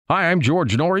Hi, I'm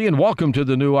George Norrie, and welcome to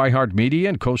the new iHeartMedia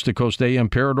and Coast to Coast AM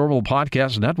Paranormal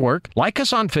Podcast Network. Like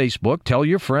us on Facebook, tell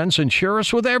your friends, and share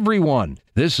us with everyone.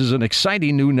 This is an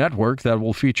exciting new network that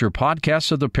will feature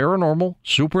podcasts of the paranormal,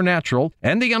 supernatural,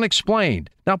 and the unexplained.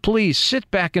 Now, please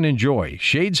sit back and enjoy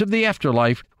Shades of the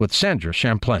Afterlife with Sandra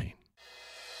Champlain.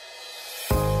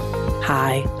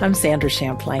 Hi, I'm Sandra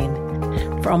Champlain.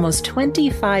 For almost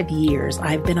 25 years,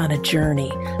 I've been on a journey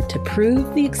to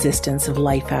prove the existence of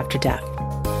life after death.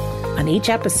 On each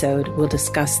episode, we'll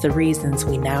discuss the reasons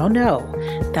we now know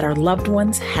that our loved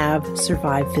ones have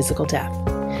survived physical death.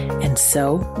 And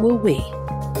so will we.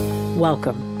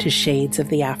 Welcome to Shades of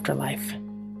the Afterlife.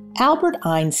 Albert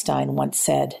Einstein once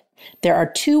said, "There are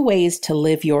two ways to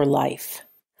live your life.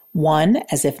 One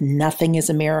as if nothing is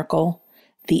a miracle.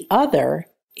 The other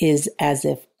is as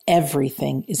if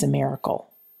everything is a miracle."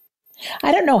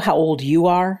 I don't know how old you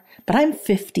are, but I'm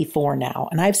 54 now,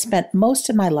 and I've spent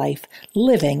most of my life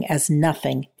living as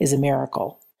nothing is a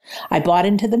miracle. I bought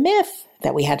into the myth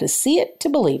that we had to see it to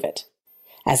believe it.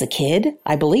 As a kid,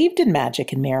 I believed in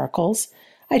magic and miracles.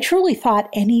 I truly thought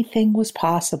anything was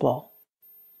possible.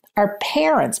 Our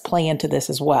parents play into this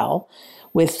as well,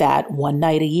 with that one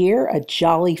night a year, a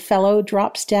jolly fellow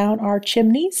drops down our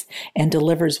chimneys and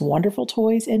delivers wonderful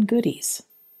toys and goodies.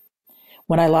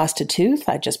 When I lost a tooth,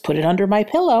 I'd just put it under my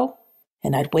pillow,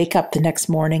 and I'd wake up the next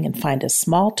morning and find a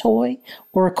small toy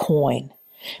or a coin.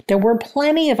 There were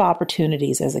plenty of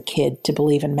opportunities as a kid to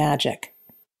believe in magic.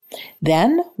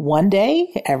 Then, one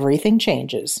day, everything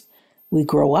changes. We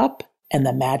grow up, and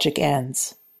the magic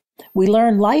ends. We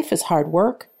learn life is hard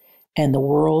work, and the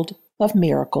world of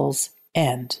miracles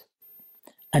end.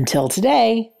 Until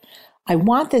today, I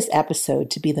want this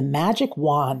episode to be the magic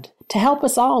wand to help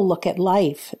us all look at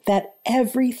life, that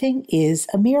everything is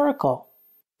a miracle.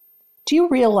 Do you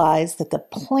realize that the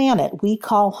planet we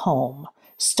call home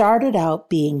started out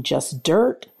being just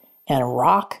dirt and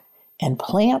rock and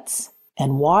plants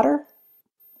and water?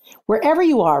 Wherever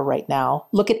you are right now,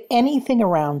 look at anything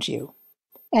around you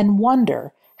and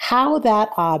wonder how that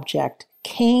object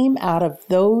came out of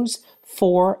those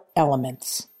four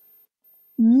elements.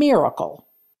 Miracle.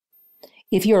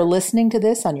 If you're listening to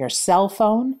this on your cell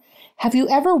phone, have you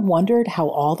ever wondered how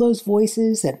all those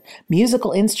voices and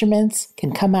musical instruments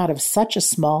can come out of such a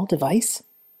small device?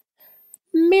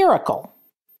 Miracle.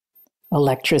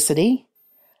 Electricity.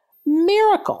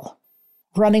 Miracle.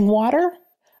 Running water.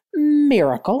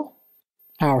 Miracle.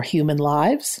 Our human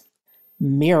lives.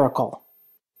 Miracle.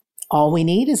 All we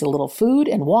need is a little food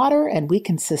and water, and we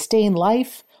can sustain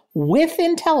life with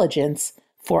intelligence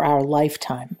for our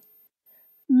lifetime.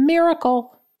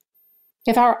 Miracle.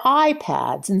 If our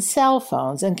iPads and cell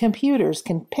phones and computers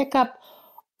can pick up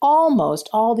almost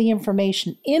all the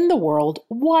information in the world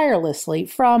wirelessly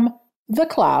from the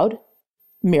cloud,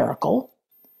 miracle.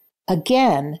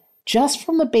 Again, just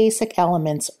from the basic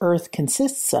elements Earth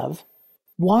consists of,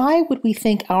 why would we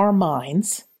think our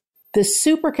minds, the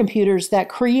supercomputers that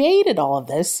created all of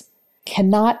this,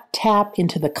 cannot tap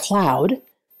into the cloud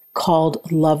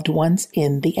called loved ones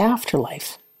in the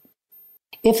afterlife?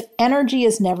 If energy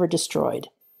is never destroyed,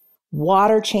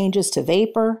 water changes to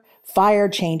vapor, fire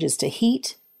changes to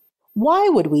heat, why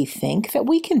would we think that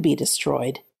we can be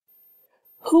destroyed?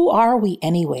 Who are we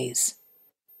anyways?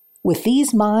 With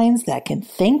these minds that can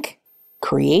think,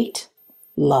 create,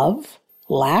 love,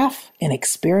 laugh, and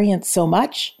experience so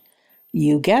much,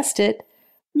 you guessed it,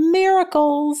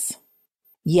 miracles.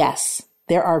 Yes,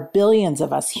 there are billions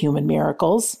of us human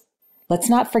miracles. Let's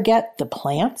not forget the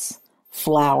plants,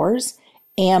 flowers,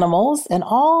 animals, and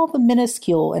all the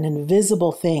minuscule and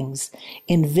invisible things,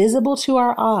 invisible to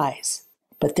our eyes,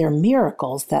 but they're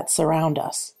miracles that surround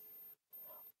us.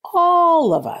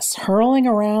 All of us hurling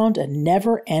around a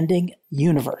never-ending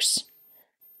universe.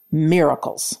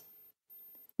 Miracles.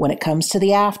 When it comes to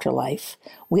the afterlife,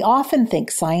 we often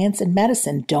think science and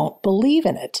medicine don't believe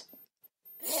in it.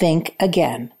 Think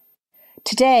again.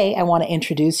 Today, I want to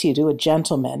introduce you to a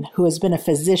gentleman who has been a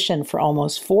physician for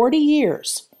almost 40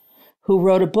 years, who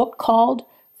wrote a book called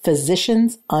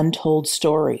Physicians' Untold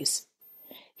Stories.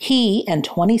 He and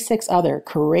 26 other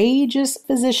courageous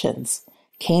physicians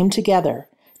came together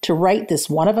to write this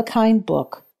one-of-a-kind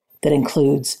book that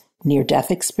includes near-death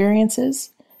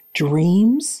experiences,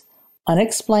 dreams,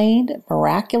 unexplained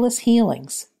miraculous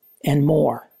healings, and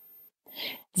more.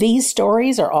 These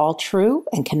stories are all true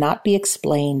and cannot be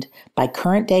explained by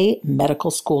current-day medical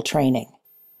school training.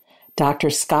 Dr.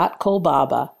 Scott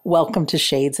Kolbaba, welcome to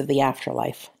Shades of the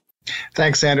Afterlife.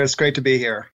 Thanks, Sandra. It's great to be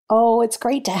here. Oh, it's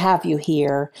great to have you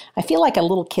here. I feel like a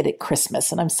little kid at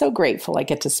Christmas, and I'm so grateful I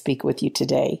get to speak with you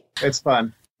today. It's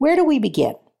fun. Where do we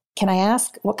begin? Can I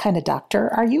ask, what kind of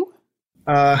doctor are you?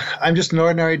 I'm just an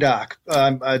ordinary doc.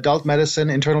 Adult medicine,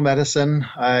 internal medicine.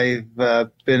 I've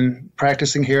been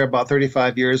practicing here about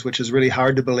 35 years, which is really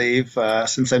hard to believe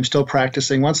since I'm still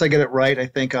practicing. Once I get it right, I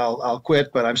think I'll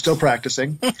quit, but I'm still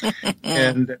practicing.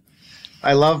 And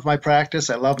I love my practice.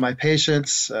 I love my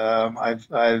patients. I've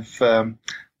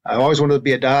always wanted to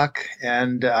be a doc,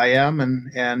 and I am,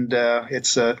 and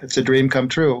it's a dream come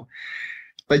true.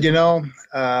 But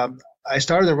I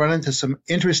started to run into some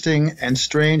interesting and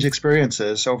strange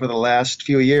experiences over the last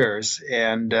few years,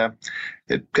 and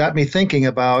it got me thinking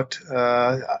about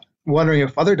wondering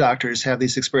if other doctors have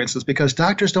these experiences, because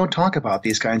doctors don't talk about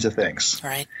these kinds of things.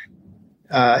 Right.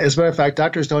 As a matter of fact,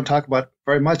 doctors don't talk about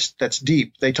very much that's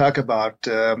deep. They talk about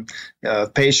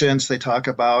patients. They talk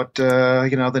about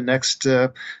the next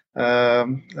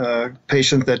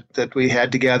patient that we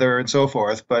had together and so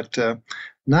forth, but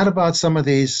not about some of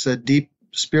these deep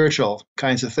spiritual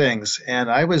kinds of things.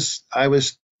 And I was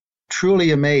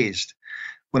truly amazed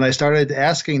when I started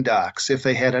asking docs if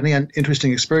they had any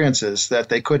interesting experiences that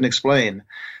they couldn't explain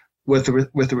with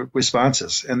the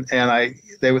responses. And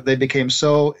they became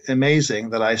so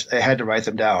amazing that I had to write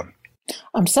them down.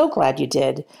 I'm so glad you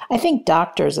did. I think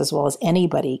doctors, as well as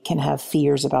anybody, can have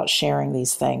fears about sharing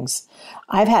these things.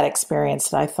 I've had experience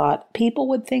that I thought people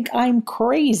would think I'm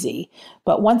crazy.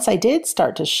 But once I did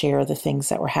start to share the things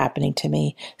that were happening to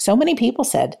me, so many people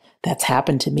said, that's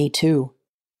happened to me too.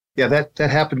 Yeah, that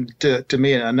happened to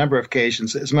me on a number of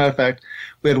occasions. As a matter of fact,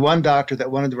 we had one doctor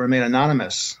that wanted to remain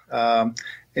anonymous and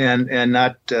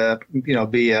not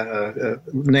be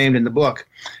named in the book.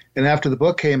 And after the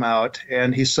book came out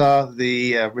and he saw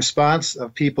the response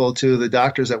of people to the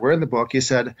doctors that were in the book, he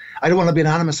said, I don't want to be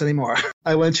anonymous anymore.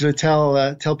 I want you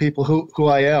to tell people who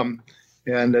I am.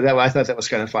 And I thought that was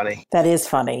kind of funny. That is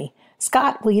funny.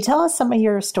 Scott, will you tell us some of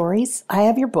your stories? I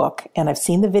have your book, and I've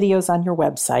seen the videos on your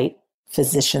website,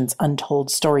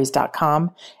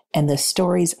 physiciansuntoldsstories.com, and the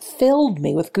stories filled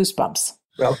me with goosebumps.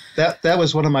 Well, that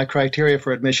was one of my criteria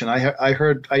for admission. I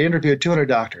interviewed 200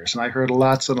 doctors, and I heard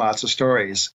lots and lots of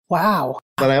stories. Wow.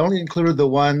 But I only included the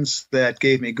ones that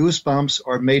gave me goosebumps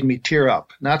or made me tear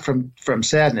up, not from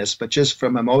sadness, but just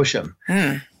from emotion.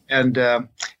 And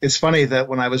it's funny that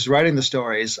when I was writing the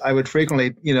stories, I would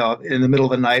frequently, in the middle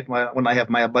of the night when I have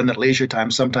my abundant leisure time,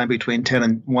 sometime between 10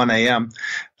 and 1 a.m.,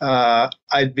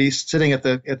 I'd be sitting at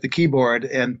the keyboard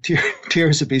and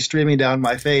tears would be streaming down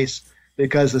my face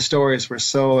because the stories were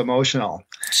so emotional.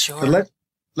 Sure. But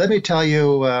let me tell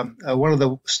you one of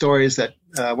the stories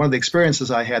one of the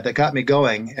experiences I had that got me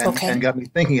going and got me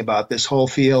thinking about this whole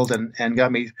field and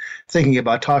got me thinking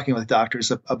about talking with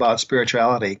doctors about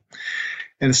spirituality.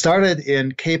 And it started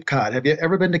in Cape Cod. Have you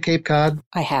ever been to Cape Cod?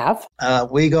 I have.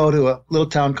 We go to a little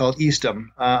town called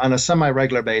Eastham on a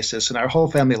semi-regular basis, and our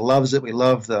whole family loves it. We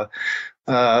love the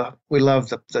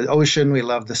ocean. We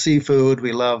love the seafood.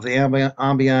 We love the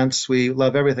ambiance. We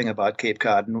love everything about Cape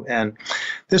Cod. And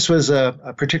this was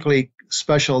a particularly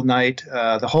special night.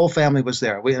 The whole family was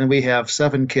there. We have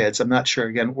 7 kids. I'm not sure,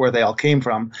 again, where they all came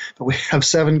from, but we have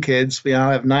 7 kids. We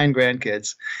now have 9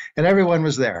 grandkids, and everyone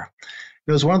was there.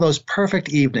 It was one of those perfect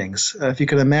evenings. If you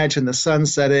can imagine the sun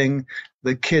setting,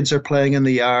 the kids are playing in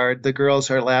the yard, the girls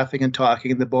are laughing and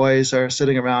talking, the boys are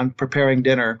sitting around preparing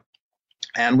dinner.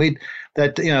 And when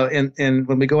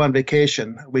we go on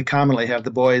vacation, we commonly have the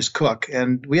boys cook,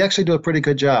 and we actually do a pretty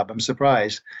good job. I'm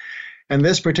surprised. And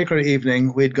this particular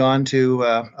evening, we'd gone to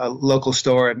a local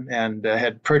store and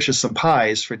had purchased some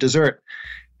pies for dessert.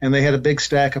 And they had a big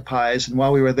stack of pies. And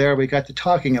while we were there, we got to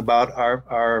talking about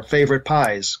our favorite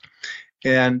pies.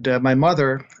 And my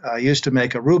mother used to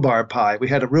make a rhubarb pie. We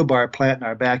had a rhubarb plant in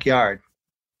our backyard.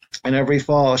 And every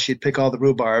fall, she'd pick all the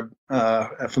rhubarb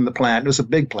from the plant. It was a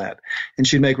big plant. And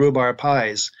she'd make rhubarb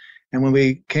pies. And when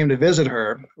we came to visit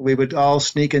her, we would all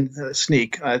sneak.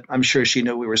 I'm sure she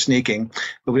knew we were sneaking.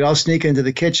 But we'd all sneak into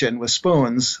the kitchen with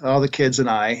spoons, all the kids and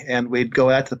I, and we'd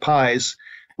go at the pies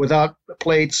without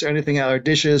plates or anything, or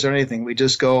dishes or anything. We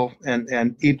just go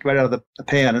and eat right out of the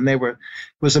pan. And it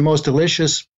was the most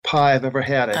delicious pie I've ever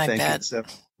had, I think. Bet. It's a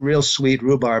real sweet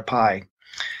rhubarb pie.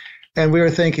 And we were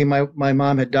thinking, my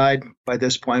mom had died by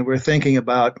this point. We were thinking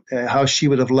about how she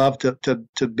would have loved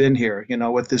to been here,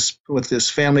 with this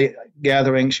family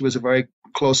gathering. She was a very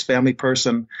close family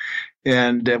person.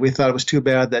 And we thought it was too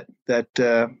bad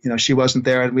that she wasn't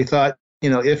there. And we thought,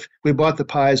 if we bought the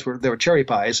pies, they were cherry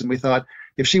pies. And we thought,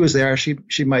 if she was there,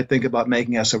 she might think about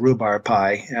making us a rhubarb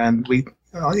pie. And we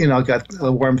got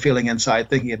a warm feeling inside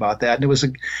thinking about that. And it was,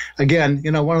 again,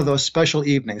 one of those special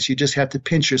evenings. You just had to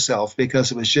pinch yourself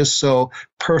because it was just so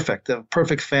perfect, a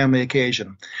perfect family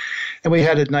occasion. And we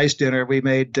had a nice dinner. We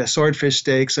made swordfish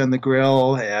steaks on the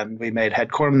grill, and we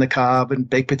had corn on the cob and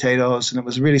baked potatoes, and it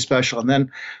was really special. And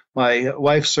then my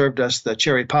wife served us the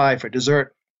cherry pie for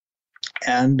dessert.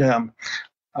 And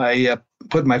I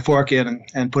put my fork in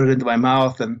and put it into my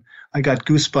mouth, and I got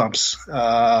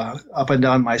goosebumps up and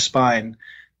down my spine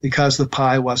because the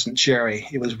pie wasn't cherry.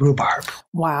 It was rhubarb.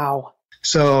 Wow.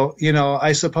 So,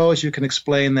 I suppose you can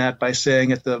explain that by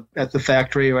saying at the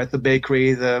factory or at the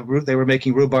bakery, they were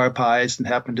making rhubarb pies and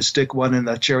happened to stick one in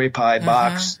the cherry pie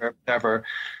box or whatever.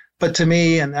 But to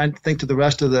me, and I think to the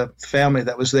rest of the family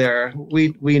that was there,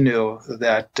 we knew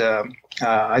that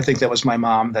I think that was my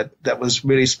mom that was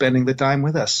really spending the time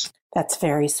with us. That's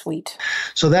very sweet.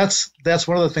 So that's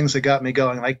one of the things that got me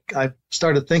going. I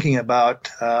started thinking about,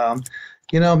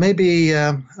 maybe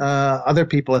other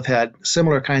people have had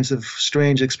similar kinds of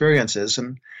strange experiences.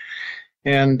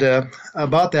 And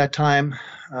about that time,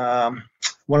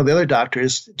 one of the other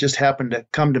doctors just happened to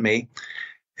come to me,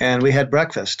 and we had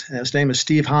breakfast. And his name is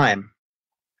Steve Heim.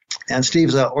 And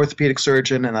Steve's an orthopedic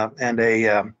surgeon and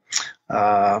a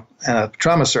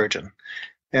trauma surgeon.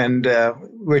 And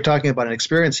we were talking about an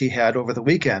experience he had over the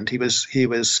weekend. He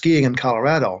was skiing in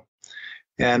Colorado,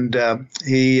 and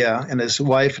he and his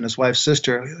wife and his wife's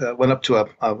sister went up to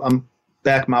a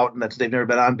back mountain that they've never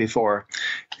been on before,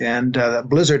 and a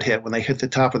blizzard hit when they hit the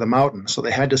top of the mountain. So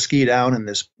they had to ski down in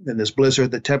this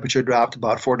blizzard. The temperature dropped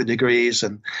about 40 degrees,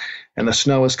 and the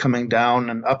snow was coming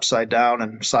down and upside down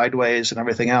and sideways and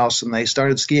everything else. And they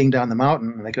started skiing down the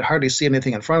mountain, and they could hardly see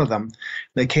anything in front of them.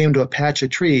 They came to a patch of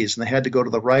trees, and they had to go to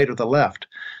the right or the left.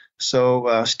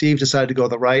 So Steve decided to go to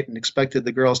the right and expected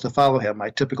the girls to follow him, my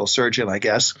typical surgeon, I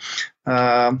guess.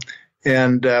 And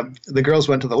the girls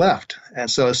went to the left.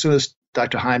 And so as soon as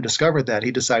Dr. Heim discovered that,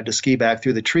 he decided to ski back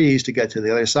through the trees to get to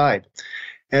the other side.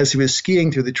 As he was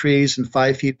skiing through the trees in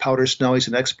 5 feet powder snow, he's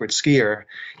an expert skier,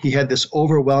 he had this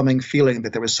overwhelming feeling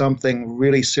that there was something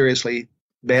really seriously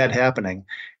bad happening,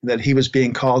 that he was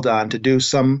being called on to do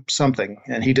something,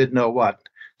 and he didn't know what.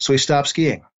 So he stopped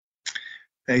skiing.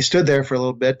 And he stood there for a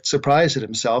little bit, surprised at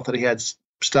himself that he had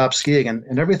stopped skiing,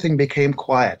 and everything became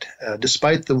quiet.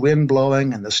 Despite the wind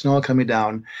blowing and the snow coming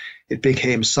down, it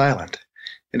became silent.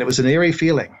 And it was an eerie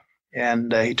feeling.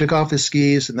 And he took off his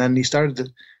skis, and then he started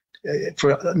to,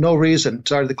 for no reason,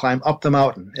 started to climb up the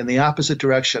mountain in the opposite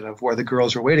direction of where the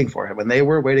girls were waiting for him. And they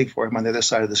were waiting for him on the other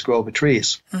side of this grove of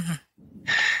trees. Mm-hmm.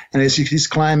 And as he's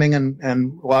climbing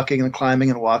and walking and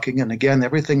climbing and walking, and again,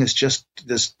 everything is just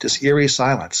this eerie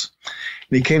silence.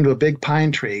 And he came to a big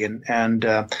pine tree, and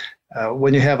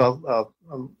when you have a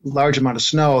large amount of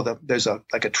snow, there's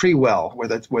like a tree well where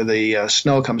the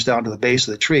snow comes down to the base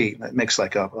of the tree. It makes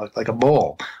like a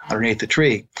bowl underneath the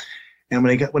tree. And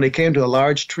when he came to a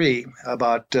large tree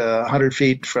about 100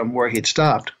 feet from where he'd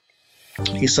stopped,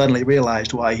 he suddenly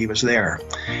realized why he was there.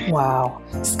 Wow.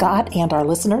 Scott and our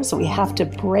listeners, we have to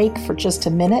break for just a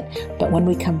minute, but when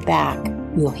we come back,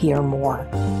 we'll hear more.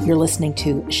 You're listening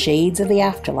to Shades of the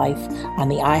Afterlife on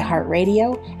the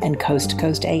iHeartRadio and Coast to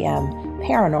Coast AM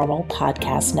Paranormal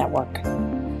Podcast Network.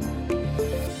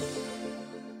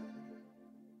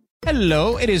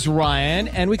 Hello, it is Ryan,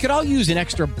 and we could all use an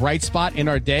extra bright spot in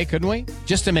our day, couldn't we?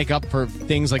 Just to make up for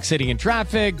things like sitting in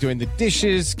traffic, doing the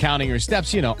dishes, counting your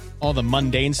steps, all the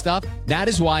mundane stuff. That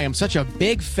is why I'm such a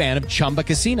big fan of Chumba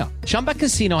Casino. Chumba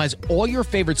Casino has all your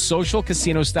favorite social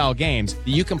casino-style games that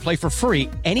you can play for free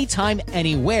anytime,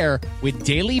 anywhere with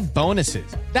daily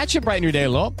bonuses. That should brighten your day a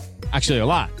little. Actually, a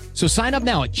lot. So sign up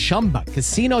now at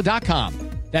ChumbaCasino.com.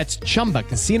 That's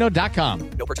ChumbaCasino.com.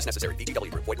 No purchase necessary.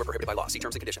 VGW Group. Void where prohibited by law. See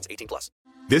terms and conditions. 18+.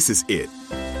 This is it.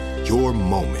 Your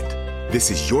moment. This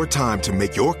is your time to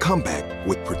make your comeback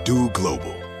with Purdue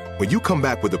Global. When you come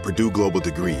back with a Purdue Global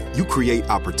degree, you create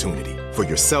opportunity for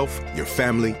yourself, your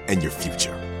family, and your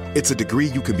future. It's a degree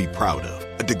you can be proud of.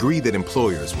 A degree that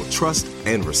employers will trust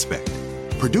and respect.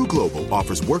 Purdue Global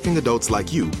offers working adults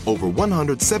like you over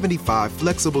 175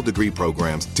 flexible degree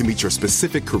programs to meet your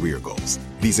specific career goals.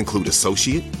 These include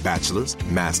associate, bachelor's,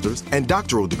 master's, and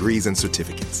doctoral degrees and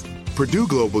certificates. Purdue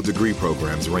Global degree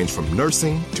programs range from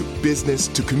nursing to business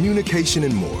to communication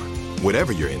and more.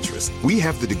 Whatever your interest, we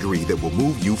have the degree that will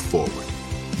move you forward.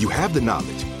 You have the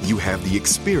knowledge, you have the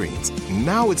experience.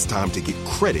 Now it's time to get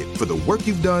credit for the work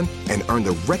you've done and earn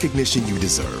the recognition you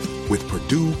deserve with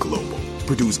Purdue Global.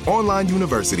 Purdue's online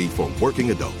university for working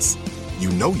adults.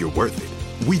 You know you're worth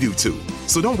it. We do too.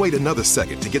 So don't wait another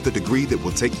second to get the degree that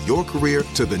will take your career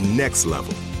to the next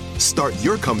level. Start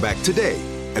your comeback today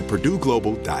at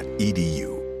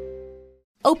PurdueGlobal.edu.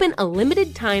 Open a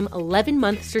limited-time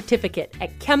 11-month certificate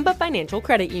at Kemba Financial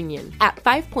Credit Union. At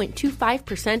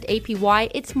 5.25% APY,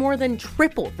 it's more than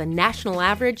triple the national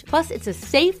average, plus it's a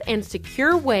safe and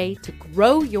secure way to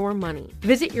grow your money.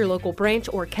 Visit your local branch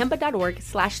or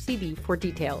kemba.org/CD for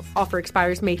details. Offer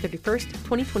expires May 31st,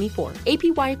 2024.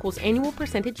 APY equals annual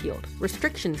percentage yield.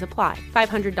 Restrictions apply.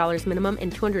 $500 minimum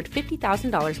and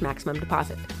 $250,000 maximum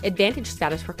deposit. Advantage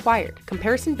status required.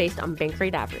 Comparison based on bank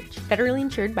rate average. Federally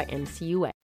insured by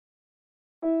NCUA.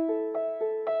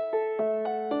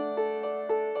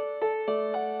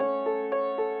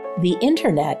 The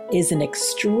internet is an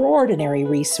extraordinary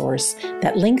resource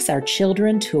that links our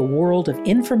children to a world of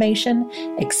information,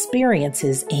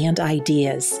 experiences, and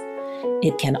ideas.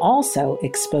 It can also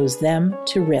expose them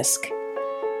to risk.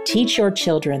 Teach your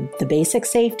children the basic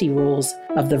safety rules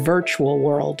of the virtual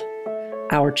world.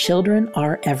 Our children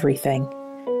are everything.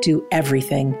 Do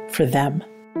everything for them.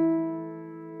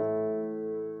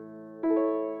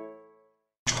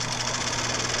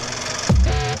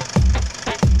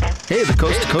 Hey, the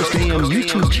Coast to Coast AM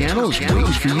YouTube channel is waiting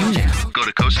for you now. Go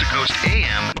to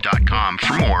coasttocoastam.com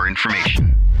for more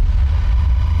information.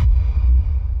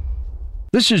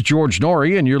 This is George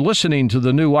Norrie, and you're listening to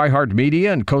the new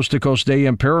iHeartMedia and Coast to Coast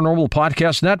AM Paranormal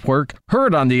Podcast Network,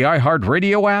 heard on the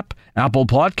iHeartRadio app, Apple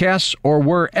Podcasts, or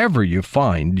wherever you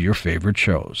find your favorite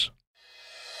shows.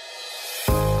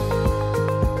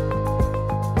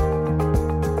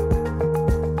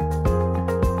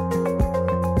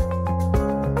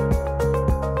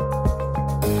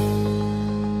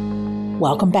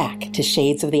 Welcome back to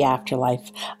Shades of the Afterlife.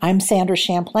 I'm Sandra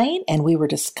Champlain, and we were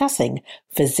discussing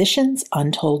Physicians'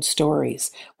 Untold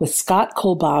Stories with Scott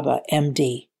Kolbaba,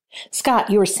 MD. Scott,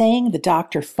 you were saying the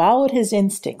doctor followed his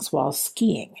instincts while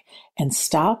skiing and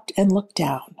stopped and looked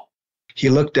down. He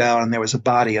looked down, and there was a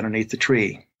body underneath the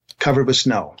tree, covered with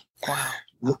snow. Wow.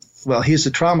 Well, he's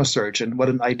a trauma surgeon. What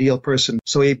an ideal person.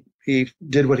 So he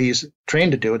did what he's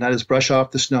trained to do, and that is brush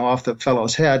off the snow off the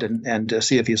fellow's head and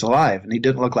see if he's alive. And he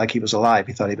didn't look like he was alive.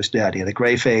 He thought he was dead. He had a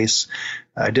gray face.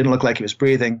 Didn't look like he was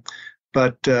breathing.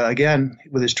 But again,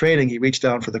 with his training, he reached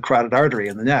down for the carotid artery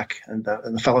in the neck, and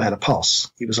the fellow had a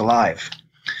pulse. He was alive.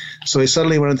 So he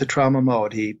suddenly went into trauma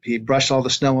mode. He brushed all the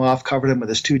snow off, covered him with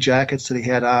his two jackets that he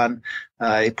had on.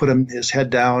 He put his head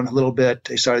down a little bit.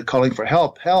 He started calling for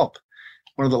help, help.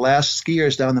 One of the last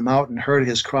skiers down the mountain heard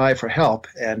his cry for help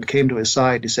and came to his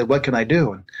side. He said, "What can I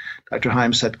do?" And Dr.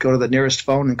 Heim said, "Go to the nearest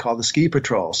phone and call the ski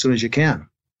patrol as soon as you can."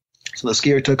 So the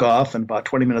skier took off, and about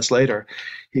 20 minutes later,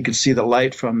 he could see the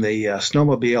light from the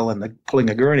snowmobile and pulling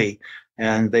a gurney.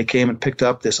 And they came and picked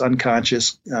up this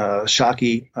unconscious,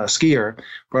 shocky skier,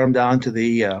 brought him down to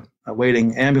the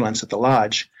waiting ambulance at the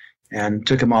lodge, and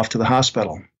took him off to the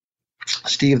hospital.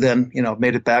 Steve then,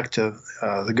 made it back to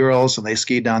the girls, and they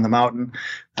skied down the mountain.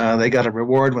 They got a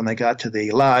reward when they got to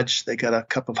the lodge. They got a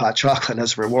cup of hot chocolate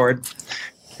as a reward.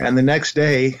 And the next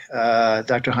day,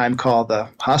 Dr. Heim called the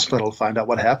hospital to find out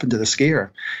what happened to the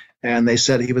skier. And they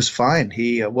said he was fine.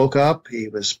 He woke up. He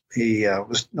was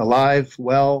alive,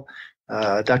 well.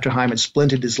 Dr. Heim had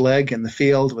splinted his leg in the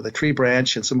field with a tree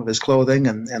branch and some of his clothing,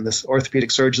 and the orthopedic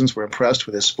surgeons were impressed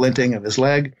with his splinting of his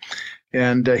leg.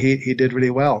 And he did really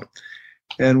well.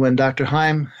 And when Dr.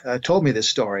 Heim told me this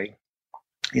story,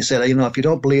 he said, if you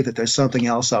don't believe that there's something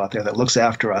else out there that looks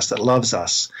after us, that loves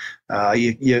us,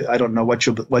 I don't know what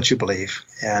you believe.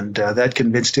 And that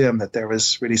convinced him that there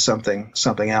was really something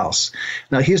else.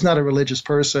 Now, he's not a religious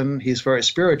person. He's very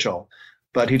spiritual,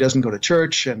 but he doesn't go to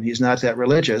church, and he's not that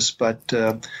religious. But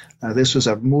this was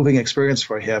a moving experience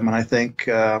for him, and I think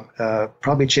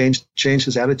probably changed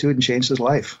his attitude and changed his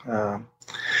life.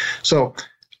 So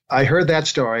I heard that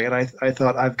story, and I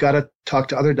thought, I've got to talk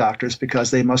to other doctors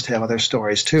because they must have other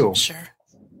stories too. Sure.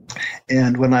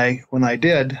 And when I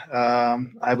did,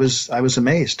 I was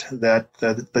amazed that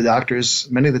the doctors,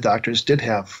 many of the doctors, did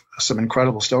have some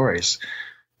incredible stories,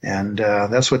 and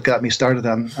that's what got me started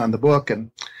on the book.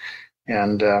 And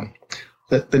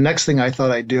the next thing I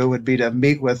thought I'd do would be to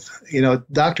meet with,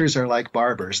 doctors are like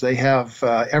barbers. They have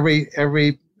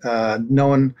every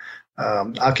known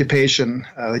occupation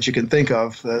that you can think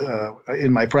of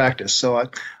in my practice. So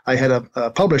I had a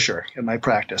publisher in my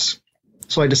practice.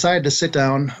 So I decided to sit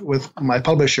down with my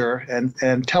publisher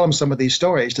and tell him some of these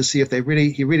stories to see if he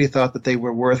really thought that they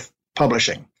were worth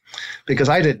publishing, because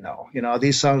I didn't know.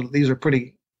 These are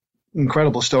pretty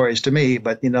incredible stories to me,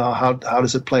 but how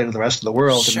does it play to the rest of the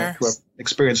world? Sure. And to an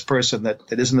experienced person that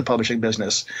is in the publishing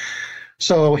business.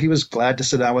 So he was glad to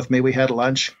sit down with me. We had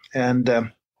lunch, and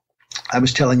I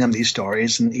was telling him these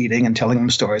stories and eating and telling him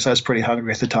stories. I was pretty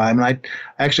hungry at the time, and I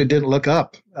actually didn't look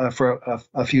up for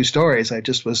a few stories. I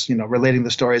just was, relating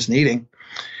the stories and eating.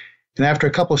 And after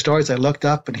a couple of stories, I looked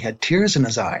up and he had tears in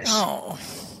his eyes. Oh.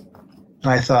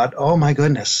 And I thought, oh my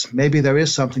goodness, maybe there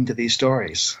is something to these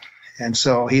stories. And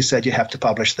so he said, you have to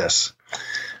publish this.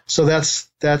 So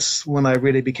that's when I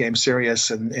really became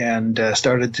serious and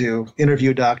started to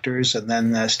interview doctors and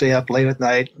then stay up late at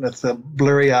night with the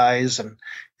blurry eyes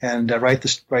and write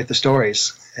the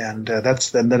stories. And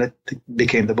then it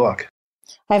became the book.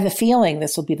 I have the feeling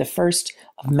this will be the first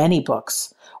of many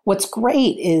books. What's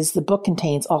great is the book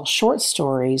contains all short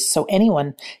stories, so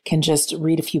anyone can just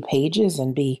read a few pages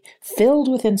and be filled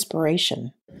with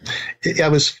inspiration.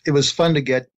 It was fun to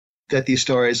get these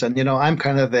stories, and I'm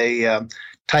kind of a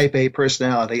type A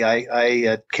personality.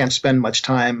 I can't spend much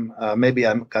time. Maybe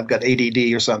I've got ADD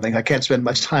or something. I can't spend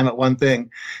much time at one thing,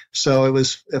 so it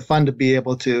was fun to be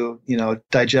able to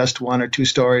digest one or two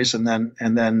stories and then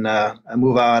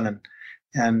move on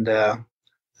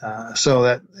so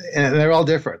that, and they're all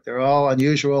different. They're all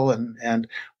unusual. And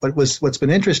what's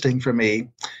been interesting for me,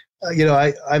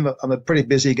 I'm a pretty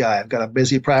busy guy. I've got a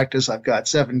busy practice. I've got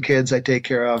 7 kids I take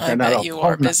care of. I bet you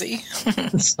are busy.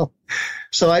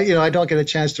 so I don't get a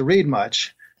chance to read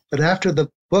much. But after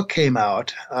the book came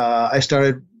out, I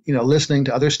started, listening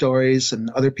to other stories and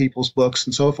other people's books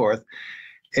and so forth.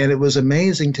 And it was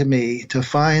amazing to me to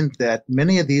find that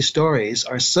many of these stories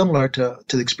are similar to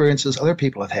the experiences other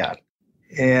people have had.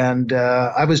 And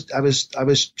I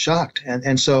was shocked.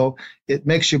 And so it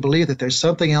makes you believe that there's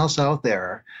something else out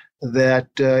there that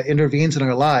intervenes in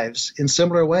our lives in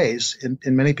similar ways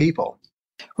in many people.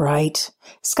 Right.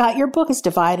 Scott, your book is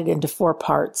divided into 4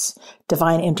 parts: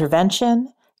 divine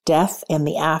intervention, death and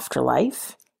the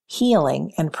afterlife,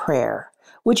 healing, and prayer.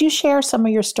 Would you share some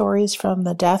of your stories from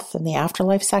the death and the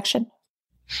afterlife section?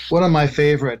 One of my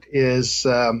favorite is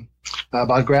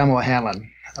about Grandma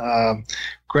Hanlon.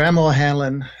 Grandma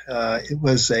Hanlon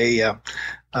was a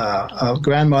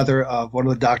grandmother of one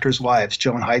of the doctor's wives,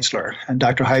 Joan Heitzler. And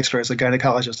Dr. Heitzler is a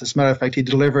gynecologist. As a matter of fact, he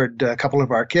delivered a couple of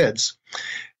our kids.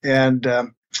 And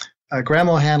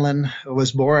Grandma Hanlon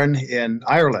was born in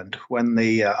Ireland when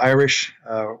the Irish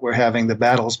were having the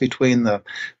battles between the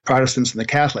Protestants and the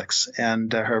Catholics.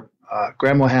 And her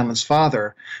Grandma Hanlon's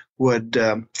father would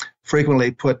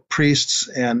frequently put priests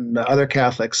and other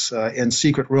Catholics in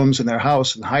secret rooms in their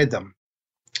house and hide them.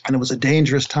 And it was a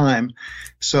dangerous time.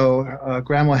 So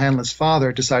Grandma Hanlon's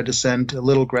father decided to send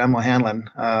little Grandma Hanlon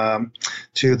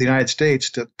to the United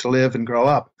States to live and grow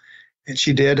up. And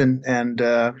she did,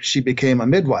 and she became a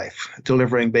midwife,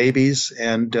 delivering babies,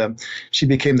 and she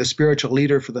became the spiritual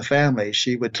leader for the family.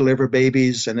 She would deliver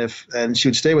babies, and she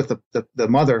would stay with the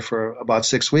mother for about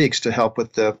 6 weeks to help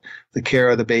with the care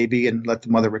of the baby and let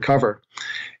the mother recover.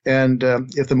 And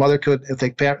if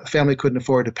the family couldn't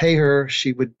afford to pay her,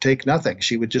 she would take nothing.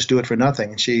 She would just do it for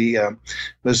nothing. She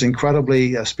was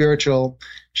incredibly spiritual.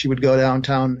 She would go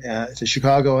downtown to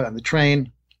Chicago on the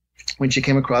train. When she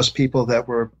came across people that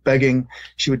were begging,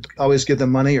 she would always give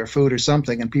them money or food or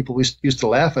something, and people used to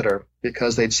laugh at her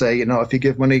because they'd say, if you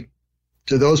give money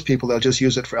to those people, they'll just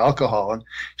use it for alcohol. And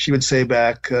she would say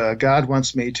back, God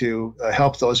wants me to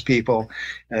help those people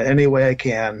any way I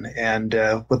can, and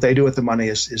what they do with the money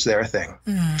is their thing.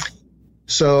 Mm.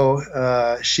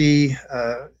 So she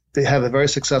had a very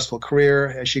successful career.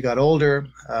 As she got older,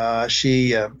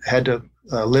 she had to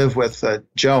live with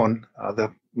Joan,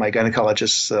 my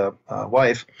gynecologist's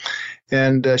wife,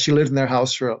 and she lived in their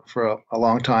house for a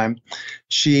long time.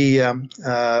 She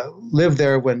lived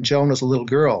there when Joan was a little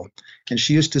girl, and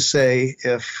she used to say,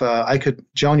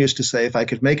 Joan used to say, if I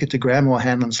could make it to Grandma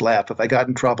Hanlon's lap, if I got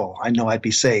in trouble, I know I'd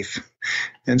be safe.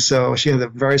 And so she had a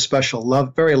very special,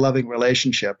 very loving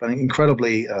relationship, an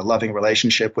incredibly loving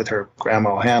relationship with her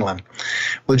Grandma Hanlon.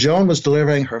 Well, Joan was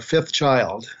delivering her 5th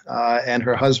child, and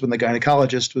her husband, the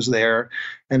gynecologist, was there,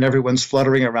 and everyone's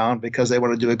fluttering around because they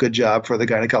want to do a good job for the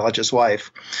gynecologist's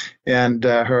wife. And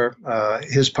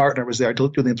his partner was there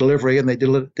doing the delivery, and they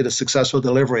did a successful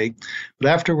delivery. But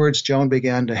afterwards, Joan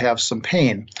began to have some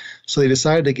pain. So they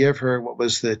decided to give her what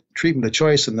was the treatment of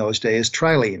choice in those days,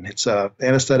 Trilene. It's an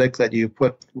anesthetic that you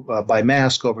put by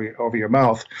mask over your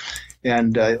mouth,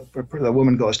 and the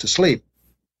woman goes to sleep.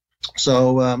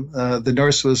 So the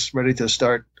nurse was ready to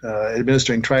start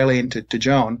administering Trilene to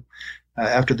Joan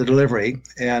after the delivery,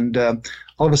 and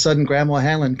all of a sudden Grandma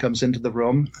Hanlon comes into the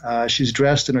room. She's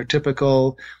dressed in her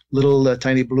typical little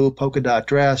tiny blue polka dot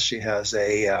dress. She has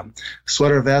a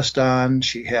sweater vest on.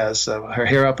 She has her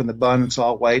hair up in the bun. It's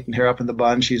all white and hair up in the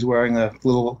bun. She's wearing the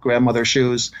little grandmother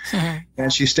shoes. Mm-hmm.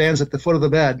 And she stands at the foot of the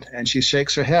bed and she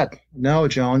shakes her head. No,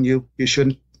 Joan, you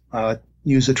shouldn't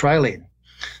use the Trilene.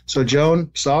 So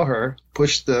Joan saw her,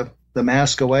 pushed the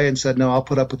mask away and said, no, I'll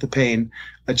put up with the pain.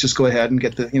 Let's just go ahead and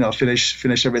get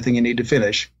finish everything you need to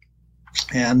finish.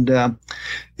 And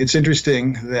it's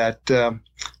interesting that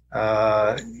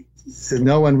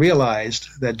no one realized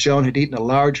that Joan had eaten a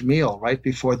large meal right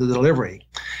before the delivery.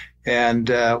 And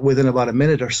within about a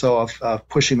minute or so of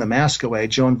pushing the mask away,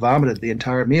 Joan vomited the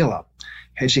entire meal up.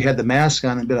 Had she had the mask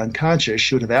on and been unconscious,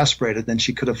 she would have aspirated, then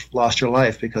she could have lost her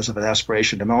life because of an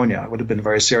aspiration pneumonia. It would have been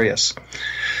very serious.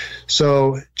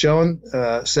 So Joan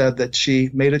said that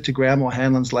she made it to Grandma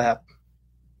Hanlon's lap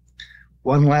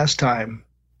one last time,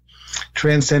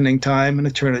 transcending time and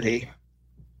eternity,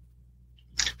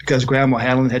 because Grandma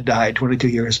Hanlon had died 22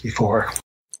 years before.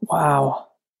 Wow.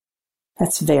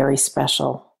 That's very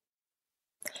special.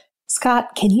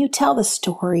 Scott, can you tell the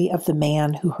story of the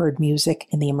man who heard music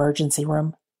in the emergency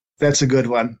room? That's a good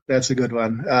one. There's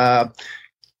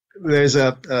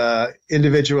a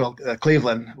individual,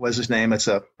 Cleveland was his name.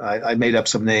 I made up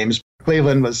some names.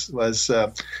 Cleveland was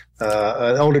an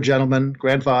older gentleman,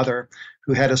 grandfather,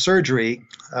 who had a surgery,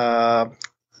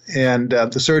 and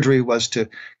the surgery was to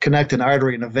connect an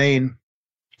artery and a vein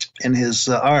in his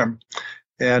arm.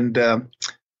 And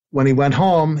when he went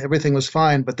home, everything was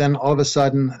fine, but then all of a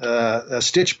sudden a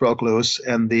stitch broke loose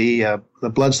and the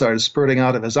blood started spurting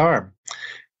out of his arm.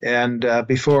 And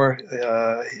before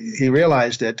he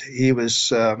realized it, he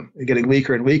was getting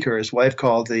weaker and weaker. His wife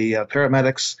called the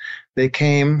paramedics. They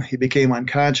came. He became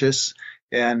unconscious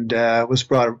and was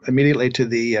brought immediately to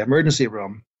the emergency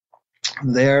room.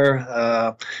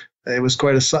 There, it was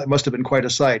must have been quite a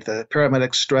sight. The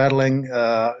paramedics straddling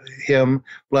him,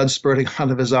 blood spurting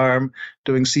out of his arm,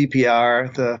 doing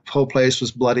CPR. The whole place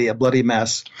was bloody, a bloody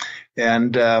mess.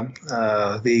 And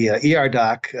the ER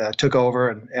doc took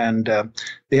over, and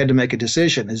they had to make a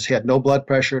decision. He had no blood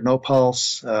pressure, no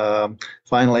pulse,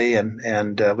 finally,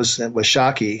 and was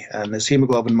shocky, and his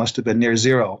hemoglobin must have been near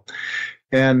zero.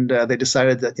 And they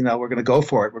decided that, we're going to go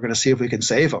for it. We're going to see if we can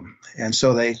save him. And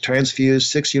so they transfused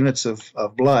 6 units of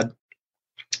blood.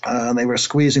 They were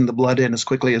squeezing the blood in as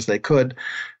quickly as they could.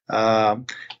 And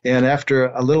after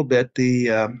a little bit,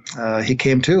 he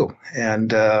came to.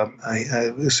 And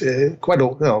it was quite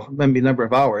maybe a number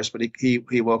of hours, but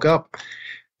he woke up.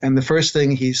 And the first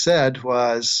thing he said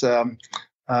was,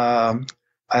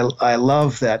 I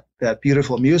love that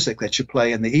beautiful music that you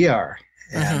play in the ER.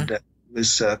 And it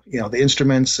was, the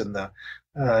instruments and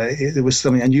it was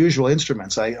some unusual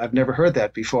instruments. I've never heard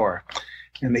that before.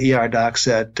 And the ER doc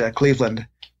said, Cleveland,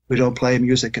 we don't play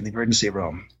music in the emergency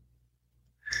room.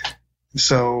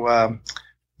 So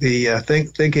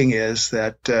the thinking is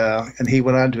that, and he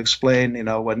went on to explain,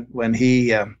 when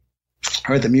he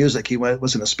heard the music, he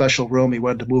was in a special room. He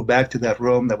wanted to move back to that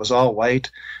room that was all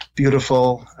white,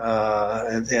 beautiful,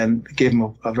 and gave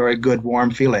him a very good,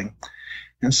 warm feeling.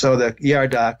 And so the ER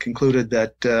doc concluded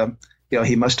that,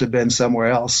 he must have been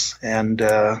somewhere else. And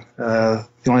the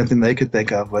only thing they could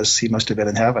think of was he must have been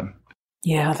in heaven.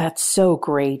 Yeah, that's so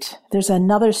great. There's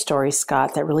another story,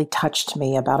 Scott, that really touched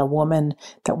me about a woman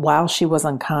that while she was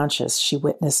unconscious, she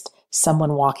witnessed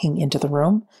someone walking into the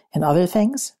room and other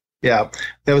things. Yeah,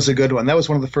 that was a good one. That was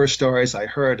one of the first stories I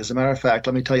heard. As a matter of fact,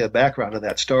 let me tell you the background of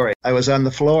that story. I was on the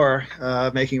floor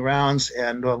making rounds,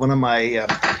 and one of my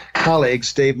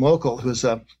colleagues, Dave Mokel, who's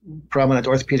a prominent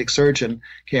orthopedic surgeon,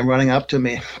 came running up to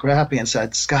me, grabbed me, and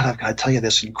said, Scott, I've got to tell you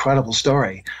this incredible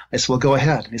story. I said, well, go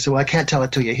ahead. And he said, well, I can't tell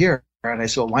it till you hear it. And I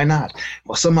said, well, why not?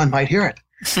 Well, someone might hear it.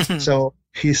 So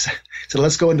he said,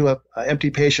 let's go into an empty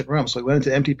patient room. So we went into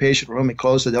an empty patient room. He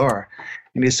closed the door.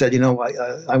 And he said,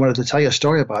 I wanted to tell you a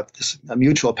story about a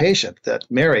mutual patient, that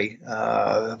Mary,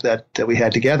 that we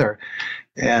had together.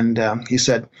 And he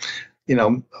said,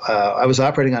 I was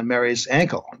operating on Mary's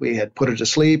ankle. We had put her to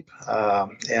sleep,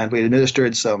 and we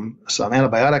administered some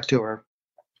antibiotic to her.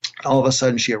 All of a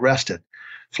sudden, she arrested,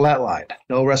 flatlined,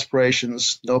 no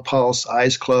respirations, no pulse,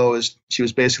 eyes closed. She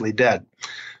was basically dead.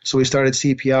 So we started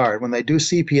CPR. When they do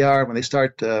CPR, when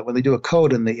they do a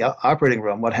code in the operating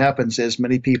room, what happens is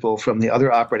many people from the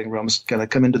other operating rooms going to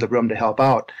come into the room to help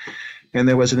out. And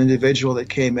there was an individual that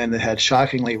came in that had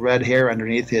shockingly red hair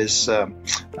underneath his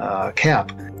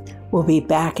cap. We'll be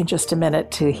back in just a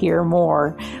minute to hear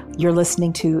more. You're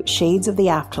listening to Shades of the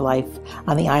Afterlife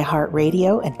on the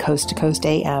iHeartRadio and Coast to Coast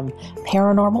AM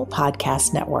Paranormal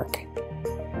Podcast Network.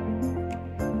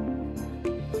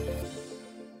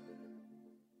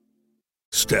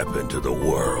 Step into the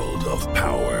world of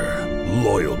power,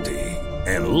 loyalty,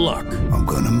 and luck. I'm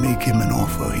going to make him an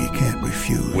offer he can't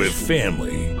refuse. With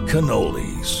family,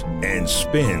 cannolis, and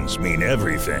spins mean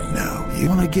everything. Now, you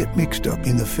want to get mixed up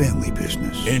in the family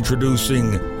business.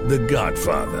 Introducing The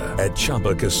Godfather at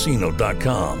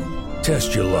ChumbaCasino.com.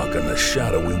 Test your luck in the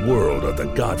shadowy world of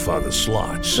The Godfather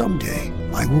slot. Someday,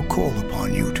 I will call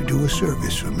upon you to do a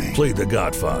service for me. Play The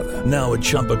Godfather, now at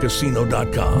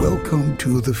ChumbaCasino.com. Welcome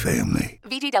to the family.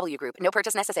 VGW Group. No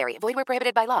purchase necessary. Void where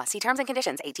prohibited by law. See terms and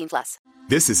conditions. 18+.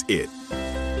 This is it.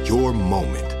 Your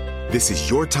moment. This is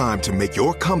your time to make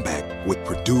your comeback with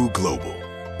Purdue Global.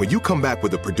 When you come back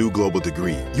with a Purdue Global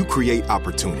degree, you create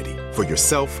opportunity for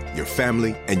yourself, your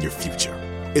family, and your future.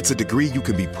 It's a degree you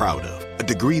can be proud of, a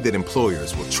degree that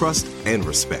employers will trust and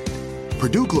respect.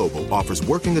 Purdue Global offers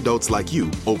working adults like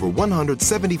you over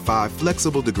 175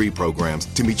 flexible degree programs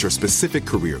to meet your specific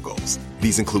career goals.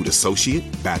 These include associate,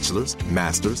 bachelor's,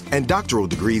 master's, and doctoral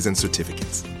degrees and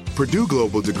certificates. Purdue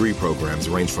Global degree programs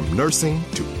range from nursing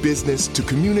to business to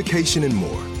communication and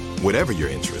more. Whatever your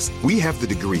interest, we have the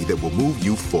degree that will move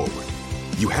you forward.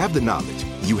 You have the knowledge,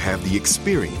 you have the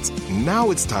experience.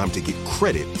 Now it's time to get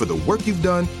credit for the work you've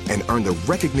done and earn the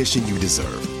recognition you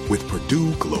deserve with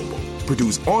Purdue Global,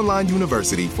 Purdue's online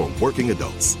university for working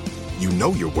adults. You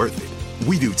know you're worth it.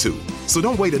 We do too. So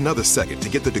don't wait another second to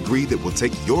get the degree that will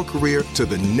take your career to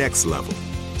the next level.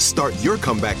 Start your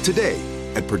comeback today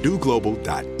at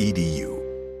purdueglobal.edu.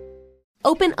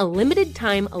 Open a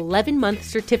limited-time 11-month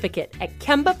certificate at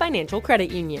Kemba Financial Credit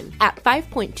Union. At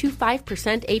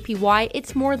 5.25% APY,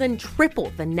 it's more than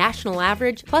triple the national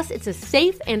average, plus it's a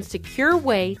safe and secure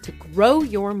way to grow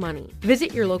your money.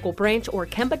 Visit your local branch or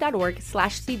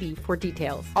kemba.org/CD for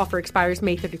details. Offer expires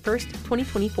May 31st,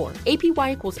 2024.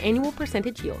 APY equals annual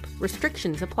percentage yield.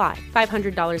 Restrictions apply.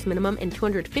 $500 minimum and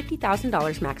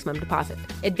 $250,000 maximum deposit.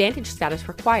 Advantage status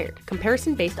required.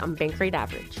 Comparison based on bank rate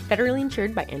average. Federally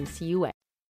insured by NCUA.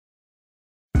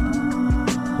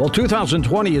 Well,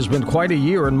 2020 has been quite a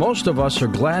year, and most of us are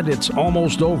glad it's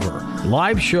almost over.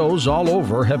 Live shows all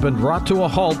over have been brought to a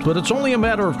halt, but it's only a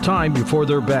matter of time before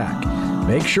they're back.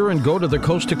 Make sure and go to the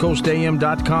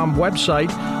coasttocoastam.com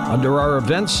website under our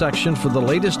events section for the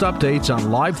latest updates on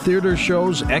live theater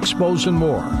shows, expos, and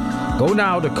more. Go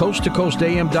now to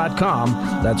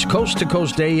coasttocoastam.com. That's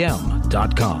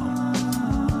coasttocoastam.com.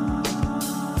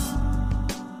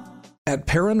 At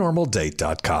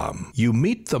ParanormalDate.com, you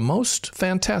meet the most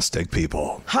fantastic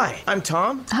people. Hi, I'm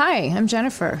Tom. Hi, I'm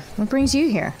Jennifer. What brings you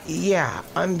here? Yeah,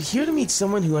 I'm here to meet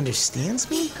someone who understands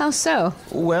me. How so?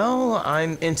 Well,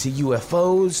 I'm into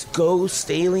UFOs, ghosts,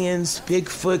 aliens,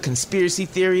 Bigfoot, conspiracy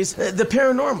theories, the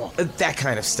paranormal, that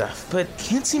kind of stuff. But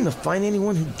can't seem to find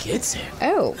anyone who gets it.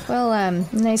 Oh, well,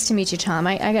 nice to meet you, Tom.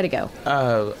 I gotta go.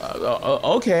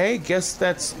 Okay, guess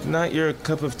that's not your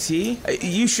cup of tea.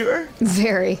 You sure?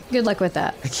 Very. Good luck with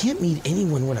that. I can't meet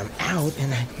anyone when I'm out,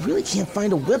 and I really can't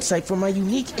find a website for my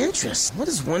unique interests. What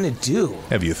is one to do?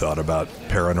 Have you thought about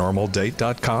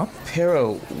ParanormalDate.com?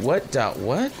 What?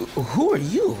 Who are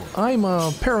you? I'm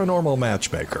a paranormal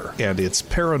matchmaker, and it's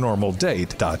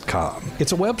ParanormalDate.com.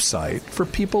 It's a website for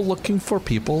people looking for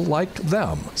people like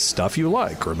them. Stuff you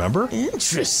like, remember?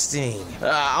 Interesting.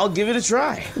 I'll give it a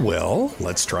try. Well,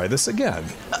 let's try this again.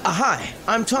 Hi,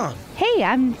 I'm Tom. Hey,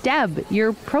 I'm Deb.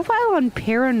 Your profile on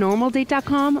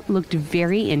ParanormalDate.com looked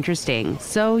very interesting.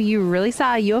 So you really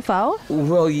saw a UFO?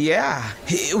 Well, yeah.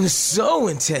 It was so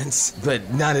intense,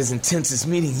 but not as intense as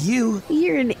meeting you.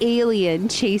 You're an alien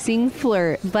chasing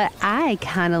flirt, but I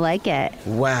kind of like it.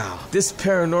 Wow, this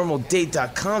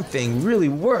ParanormalDate.com thing really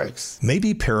works.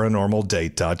 Maybe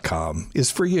ParanormalDate.com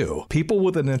is for you. People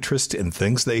with an interest in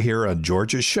things they hear on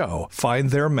George's show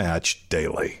find their match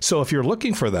daily. So if you're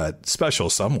looking for that special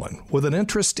someone with an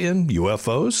interest in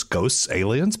UFOs, ghosts,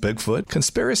 aliens, Bigfoot,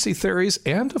 conspiracy theories,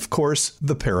 and, of course,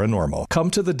 the paranormal,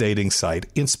 come to the dating site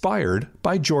inspired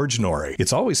by George Norrie.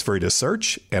 It's always free to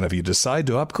search, and if you decide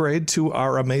to upgrade to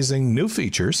our amazing new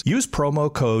features, use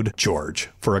promo code GEORGE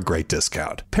for a great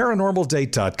discount.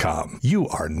 ParanormalDate.com. You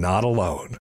are not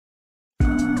alone.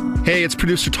 Hey, it's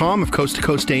producer Tom of Coast to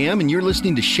Coast AM, and you're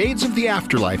listening to Shades of the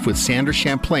Afterlife with Sandra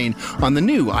Champlain on the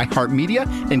new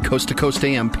iHeartMedia and Coast to Coast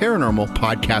AM Paranormal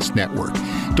Podcast Network.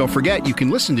 Don't forget, you can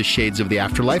listen to Shades of the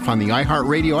Afterlife on the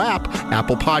iHeartRadio app,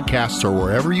 Apple Podcasts, or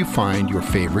wherever you find your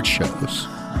favorite shows.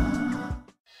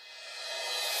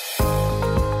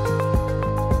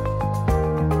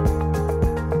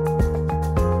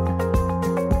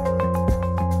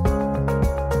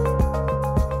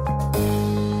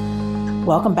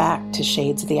 Welcome back to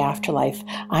Shades of the Afterlife.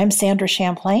 I'm Sandra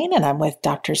Champlain, and I'm with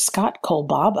Dr. Scott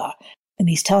Kolbaba, and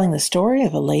he's telling the story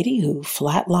of a lady who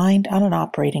flatlined on an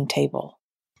operating table.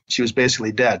 She was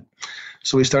basically dead.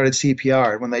 So we started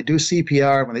CPR. When they do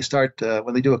CPR,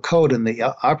 when they do a code in the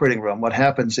operating room, what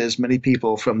happens is many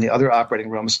people from the other operating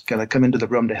rooms kind of come into the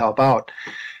room to help out.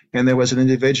 And there was an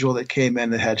individual that came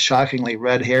in that had shockingly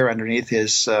red hair underneath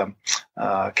his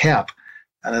cap,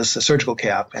 and it's a surgical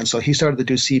cap. And so he started to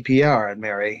do CPR on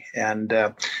Mary. And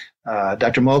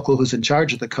Dr. Mokel, who's in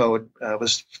charge of the code,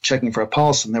 was checking for a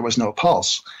pulse, and there was no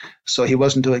pulse. So he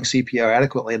wasn't doing CPR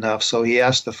adequately enough, so he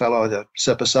asked the fellow to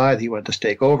step aside. He wanted to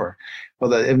take over. Well,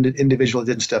 the individual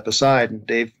didn't step aside, and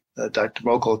Dr.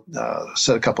 Mokel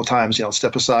said a couple times,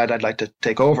 step aside, I'd like to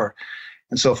take over.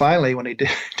 And so finally, when he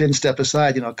didn't step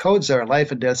aside, codes are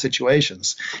life and death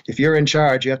situations. If you're in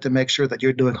charge, you have to make sure that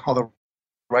you're doing all the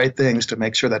right things to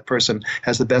make sure that person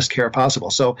has the best care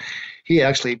possible. So he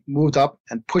actually moved up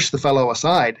and pushed the fellow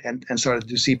aside and started to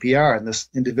do CPR. And this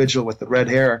individual with the red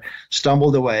hair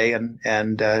stumbled away, and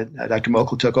Dr.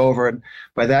 Mokel took over. And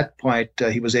by that point,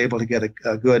 he was able to get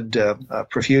a good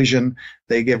perfusion.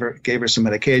 They gave her some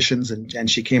medications,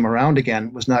 and she came around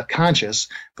again, was not conscious,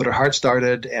 but her heart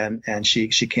started, and she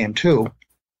came to.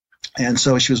 And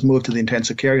so she was moved to the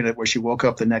intensive care unit, where she woke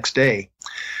up the next day.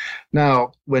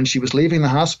 Now, when she was leaving the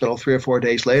hospital 3 or 4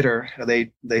 days later,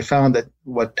 they found that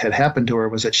what had happened to her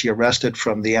was that she arrested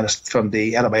from the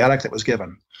antibiotic that was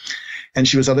given, and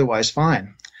she was otherwise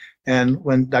fine. And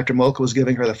when Dr. Mokel was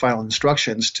giving her the final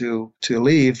instructions to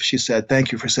leave, she said,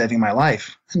 "Thank you for saving my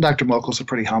life." And Dr. Mokel's a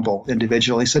pretty humble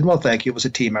individual. He said, "Well, thank you. It was a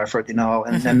team effort, And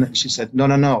then she said,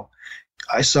 No.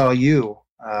 I saw you.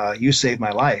 You saved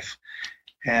my life."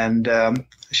 And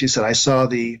she said, "I saw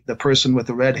the person with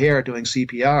the red hair doing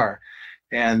CPR,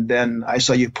 and then I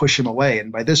saw you push him away."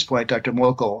 And by this point, Dr.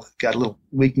 Mokel got a little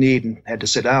weak-kneed and had to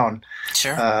sit down.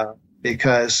 Sure.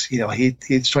 Because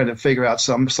he's trying to figure out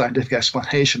some scientific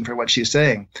explanation for what she's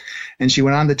saying. And she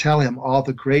went on to tell him all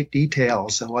the great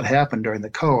details of what happened during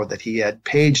the code, that he had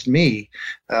paged me.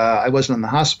 I wasn't in the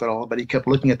hospital, but he kept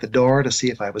looking at the door to see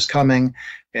if I was coming,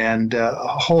 and a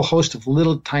whole host of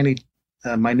little tiny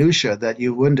minutia that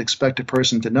you wouldn't expect a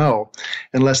person to know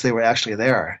unless they were actually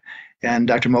there. And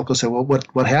Dr. Mokel said, "Well,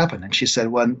 what happened?" And she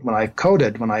said, when I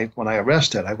coded, when I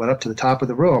arrested, I went up to the top of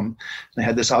the room, and I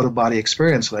had this out-of-body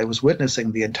experience. I was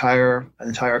witnessing the entire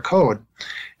code.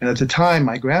 And at the time,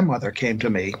 my grandmother came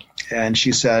to me, and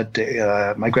she said,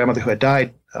 my grandmother who had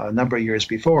died a number of years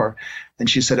before, and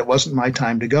she said it wasn't my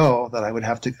time to go, that I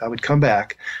would come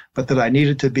back, but that I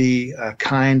needed to be a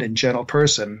kind and gentle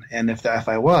person, and if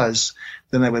I was,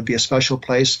 then there would be a special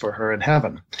place for her in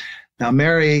heaven. Now,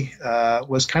 Mary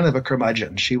was kind of a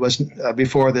curmudgeon. She was,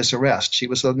 before this arrest, she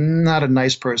was not a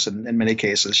nice person in many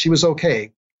cases. She was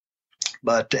okay.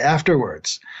 But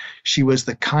afterwards, she was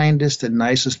the kindest and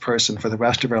nicest person for the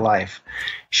rest of her life.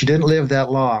 She didn't live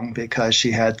that long because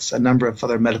she had a number of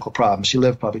other medical problems. She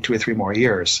lived probably 2 or 3 more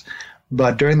years.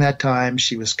 But during that time,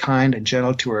 she was kind and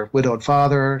gentle to her widowed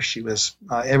father. She was,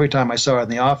 every time I saw her in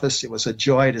the office, it was a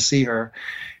joy to see her.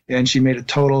 And she made a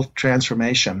total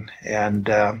transformation. And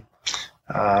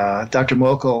Dr.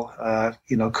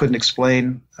 Mokel, couldn't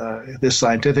explain this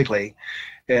scientifically.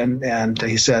 And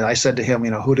he said, I said to him,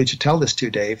 "Who did you tell this to,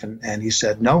 Dave?" And he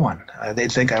said, "No one.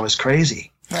 They'd think I was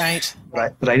crazy." Right.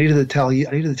 But I needed to tell you.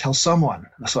 I needed to tell someone.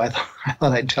 So I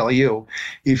thought I'd tell you.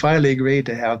 He finally agreed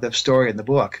to have the story in the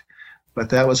book.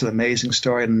 But that was an amazing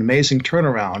story and an amazing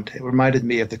turnaround. It reminded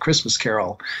me of the Christmas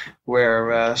Carol,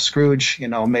 where Scrooge,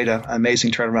 made an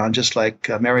amazing turnaround just like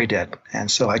Mary did.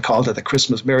 And so I called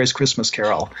it Mary's Christmas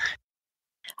Carol.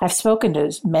 I've spoken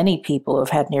to many people who have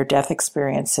had near-death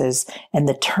experiences, and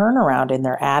the turnaround in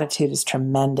their attitude is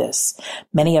tremendous.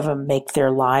 Many of them make their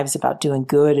lives about doing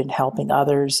good and helping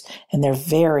others, and they're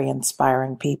very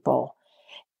inspiring people.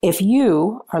 If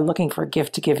you are looking for a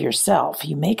gift to give yourself,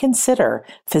 you may consider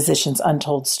Physicians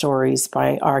Untold Stories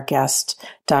by our guest,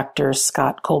 Dr.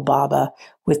 Scott Kolbaba,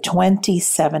 with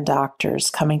 27 doctors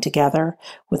coming together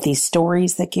with these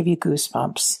stories that give you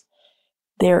goosebumps.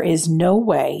 There is no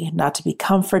way not to be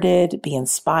comforted, be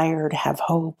inspired, have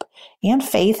hope, and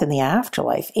faith in the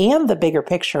afterlife and the bigger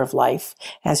picture of life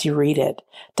as you read it.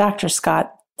 Dr.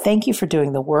 Scott, thank you for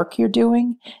doing the work you're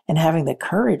doing and having the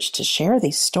courage to share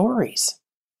these stories.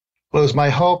 Well, it was my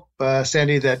hope,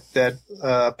 Sandy,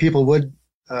 that people would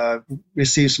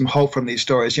receive some hope from these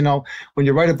stories. When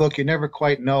you write a book, you never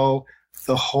quite know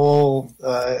the whole,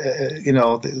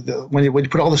 when you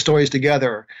put all the stories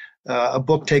together, a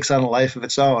book takes on a life of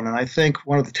its own. And I think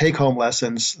one of the take-home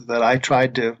lessons that I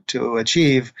tried to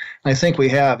achieve, and I think we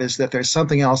have, is that there's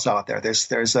something else out there.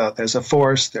 There's a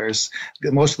force.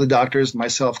 Most of the doctors,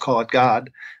 myself, call it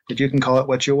God, but you can call it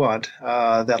what you want,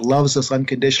 that loves us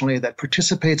unconditionally, that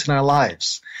participates in our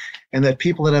lives, and that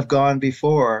people that have gone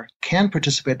before can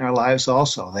participate in our lives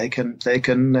also. They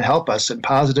can help us in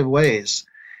positive ways.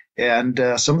 And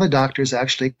some of the doctors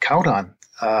actually count on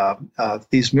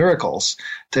these miracles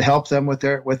to help them with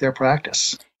their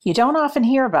practice. You don't often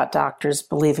hear about doctors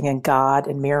believing in God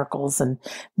and miracles and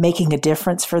making a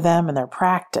difference for them in their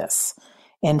practice.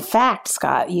 In fact,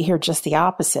 Scott, you hear just the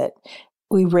opposite.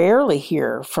 We rarely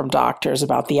hear from doctors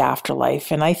about the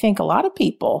afterlife, and I think a lot of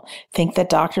people think that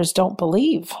doctors don't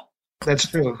believe. That's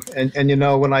true. And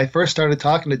when I first started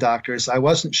talking to doctors, I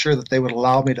wasn't sure that they would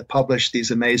allow me to publish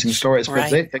these amazing stories.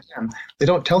 Because they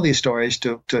don't tell these stories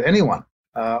to anyone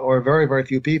or very, very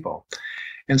few people.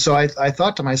 And so I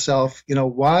thought to myself,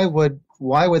 why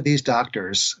would these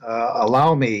doctors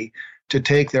allow me to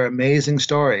take their amazing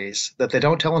stories that they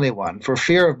don't tell anyone for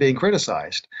fear of being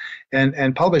criticized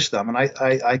and publish them? And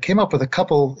I came up with a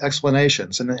couple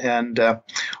explanations. And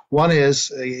one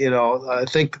is, I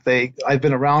think I've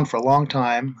been around for a long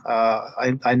time.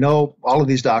 I know all of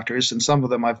these doctors, and some of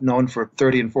them I've known for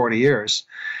 30 and 40 years.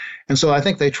 And so I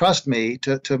think they trust me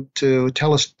to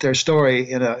tell us their story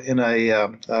in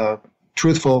a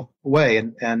truthful way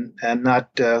and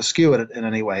not skew it in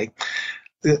any way.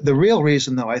 The real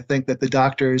reason, though, I think that the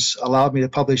doctors allowed me to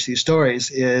publish these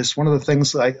stories is one of the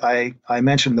things I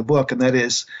mentioned in the book, and that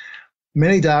is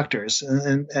many doctors,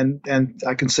 and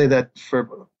I can say that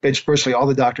for virtually all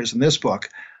the doctors in this book,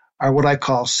 are what I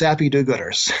call sappy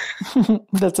do-gooders.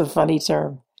 That's a funny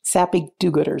term. Sappy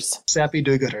do-gooders. Sappy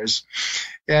do-gooders.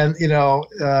 And,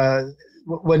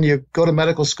 when you go to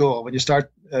medical school, when you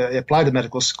start apply to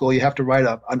medical school, you have to write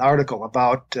an article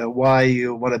about why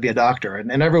you want to be a doctor.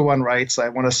 And everyone writes, I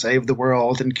want to save the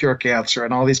world and cure cancer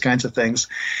and all these kinds of things.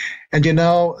 And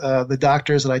the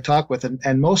doctors that I talk with,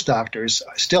 and most doctors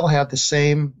still have the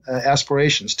same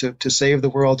aspirations to save the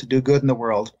world, to do good in the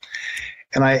world.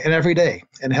 And every day,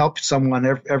 and help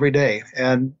someone every day.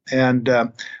 And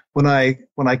when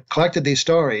I collected these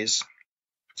stories,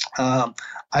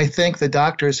 I think the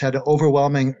doctors had an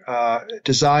overwhelming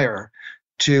desire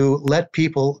to let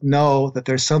people know that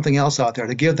there's something else out there,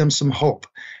 to give them some hope.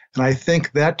 And I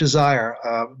think that desire,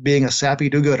 being a sappy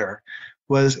do-gooder,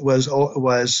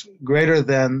 was greater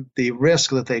than the risk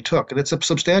that they took. And it's a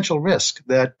substantial risk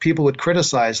that people would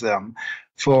criticize them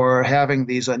for having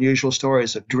these unusual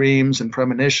stories of dreams and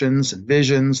premonitions and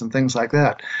visions and things like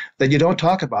that you don't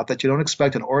talk about, that you don't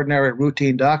expect an ordinary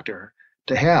routine doctor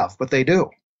to have, but they do.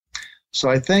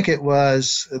 So I think it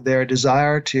was their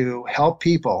desire to help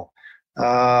people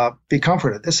be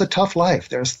comforted. It's a tough life.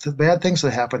 There's the bad things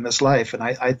that happen in this life. And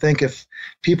I think if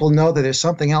people know that there's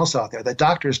something else out there, that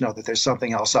doctors know that there's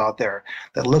something else out there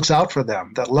that looks out for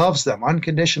them, that loves them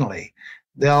unconditionally,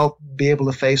 they'll be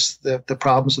able to face the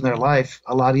problems in their life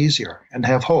a lot easier and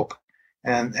have hope.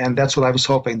 And that's what I was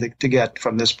hoping to get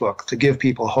from this book, to give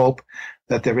people hope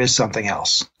that there is something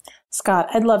else. Scott,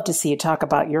 I'd love to see you talk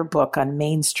about your book on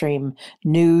mainstream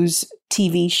news,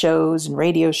 TV shows and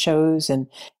radio shows, and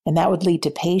that would lead to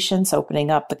patients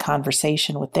opening up the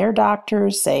conversation with their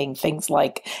doctors, saying things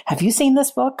like, have you seen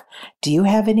this book? Do you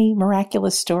have any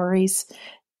miraculous stories?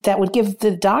 That would give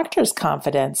the doctors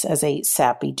confidence as a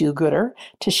sappy do-gooder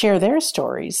to share their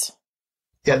stories.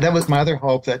 Yeah, that was my other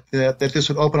hope, that this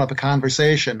would open up a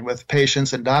conversation with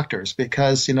patients and doctors,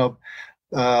 because,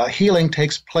 healing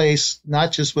takes place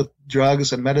not just with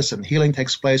drugs and medicine. Healing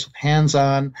takes place with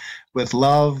hands-on, with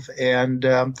love, and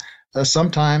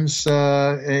sometimes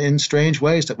in strange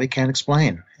ways that we can't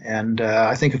explain. And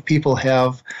I think if people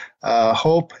have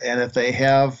hope, and if they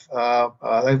have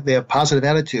positive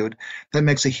attitude, that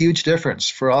makes a huge difference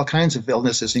for all kinds of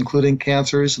illnesses, including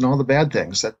cancers and all the bad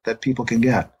things that people can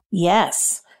get.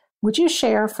 Yes. Would you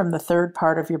share from the third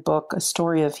part of your book, A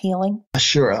Story of Healing?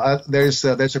 Sure. There's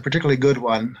a particularly good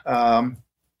one.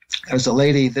 There's a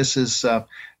lady, this is a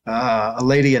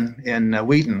lady in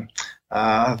Wheaton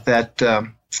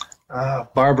that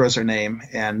Barbara's her name,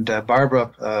 and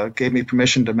Barbara gave me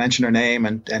permission to mention her name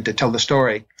and to tell the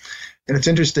story. And it's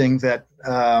interesting that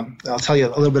I'll tell you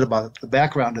a little bit about the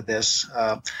background of this.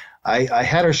 I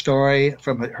had her story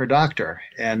from her doctor,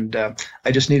 and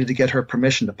I just needed to get her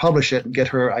permission to publish it and get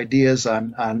her ideas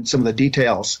on some of the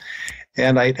details.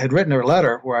 And I had written her a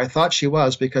letter where I thought she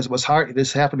was, because it was hard.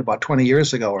 This happened about 20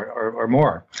 years ago or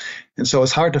more. And so it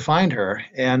was hard to find her.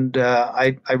 And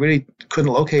I really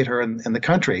couldn't locate her in the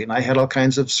country. And I had all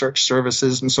kinds of search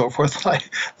services and so forth that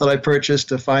I purchased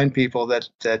to find people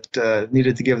that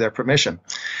needed to give their permission.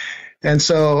 And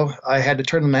so I had to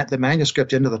turn the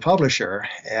manuscript into the publisher,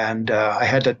 and I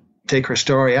had to take her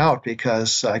story out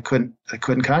because I couldn't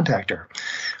contact her.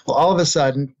 Well, all of a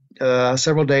sudden,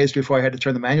 several days before I had to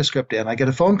turn the manuscript in, I get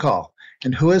a phone call.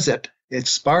 And who is it?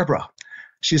 It's Barbara.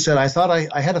 She said, I thought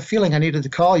I had a feeling I needed to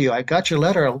call you. I got your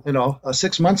letter,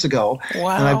 6 months ago,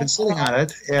 wow. And I've been sitting on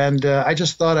it, and I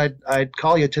just thought I'd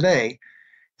call you today.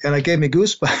 And it gave me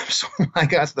goosebumps when I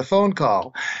got the phone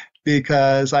call.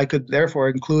 because I could therefore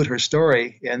include her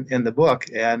story in the book,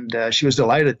 and she was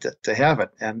delighted to have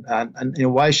it. And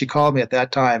why she called me at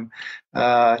that time,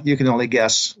 you can only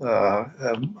guess.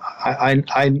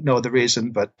 I know the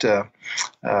reason, but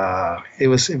it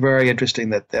was very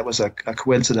interesting that was a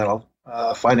coincidental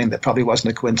finding that probably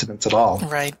wasn't a coincidence at all.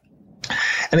 Right.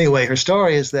 Anyway, her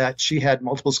story is that she had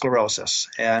multiple sclerosis,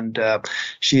 and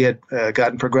she had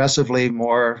gotten progressively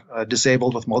more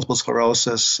disabled with multiple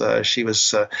sclerosis. She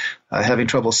was having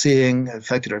trouble seeing,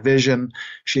 affected her vision.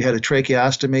 She had a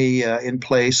tracheostomy in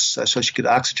place so she could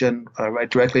oxygen right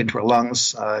directly into her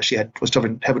lungs. She was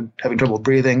having trouble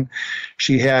breathing.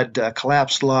 She had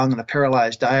collapsed lung and a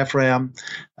paralyzed diaphragm.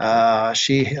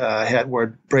 She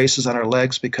wore braces on her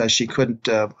legs because she couldn't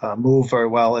move very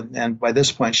well, and by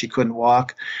this point she couldn't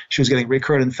walk. She was getting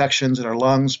recurrent infections in her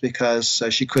lungs because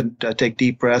she couldn't take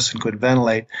deep breaths and couldn't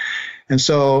ventilate. And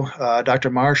so Dr.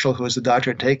 Marshall, who was the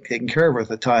doctor taking care of her at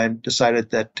the time,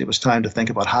 decided that it was time to think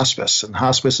about hospice. And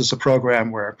hospice is a program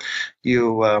where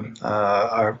the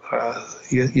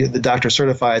doctor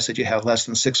certifies that you have less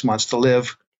than 6 months to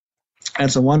live. And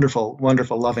it's a wonderful,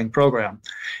 wonderful, loving program.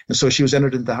 And so she was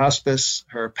entered into hospice.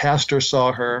 Her pastor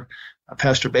saw her.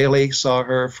 Pastor Bailey saw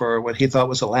her for what he thought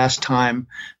was the last time,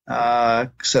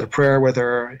 said a prayer with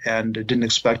her, and didn't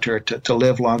expect her to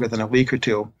live longer than a week or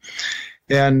two.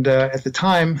 And at the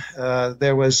time,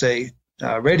 there was a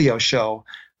radio show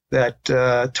that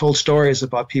told stories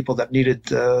about people that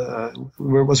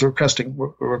was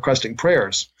requesting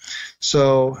prayers.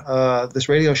 So this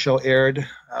radio show aired,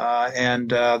 and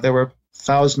there were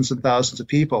thousands and thousands of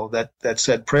people that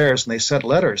said prayers, and they sent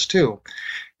letters too.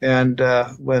 And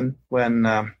when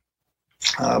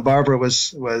Barbara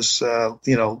was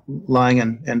lying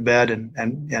in bed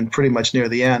and pretty much near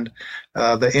the end,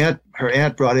 her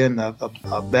aunt brought in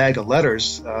a bag of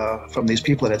letters from these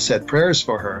people that had said prayers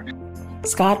for her.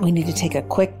 Scott, we need to take a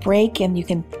quick break, and you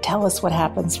can tell us what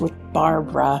happens with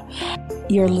Barbara.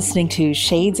 You're listening to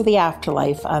Shades of the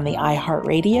Afterlife on the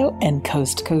iHeartRadio and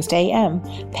Coast to Coast AM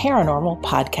Paranormal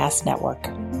Podcast Network.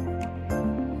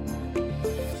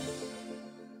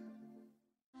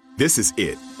 This is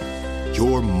it.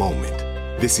 Your moment.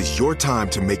 This is your time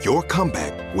to make your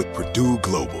comeback with Purdue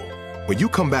Global. When you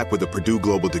come back with a Purdue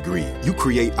Global degree, you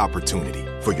create opportunity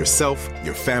for yourself,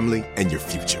 your family, and your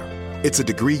future. It's a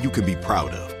degree you can be proud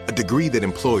of, a degree that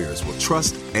employers will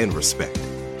trust and respect.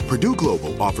 Purdue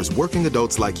Global offers working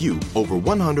adults like you over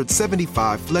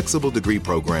 175 flexible degree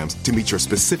programs to meet your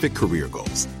specific career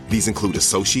goals. These include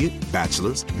associate,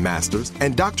 bachelor's, master's,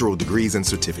 and doctoral degrees and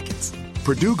certificates.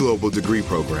 Purdue Global degree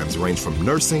programs range from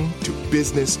nursing to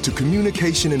business to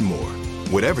communication and more.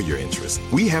 Whatever your interest,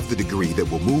 we have the degree that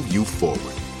will move you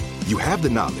forward. You have the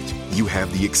knowledge, you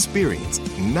have the experience.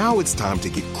 Now it's time to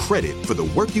get credit for the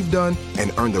work you've done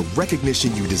and earn the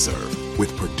recognition you deserve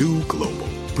with Purdue Global,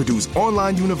 Purdue's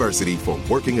online university for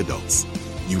working adults.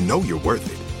 You know you're worth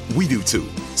it. We do too.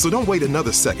 So don't wait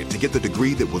another second to get the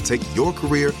degree that will take your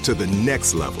career to the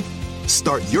next level.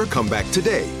 Start your comeback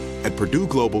today at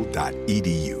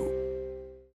purdueglobal.edu.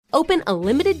 Open a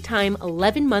limited-time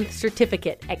 11-month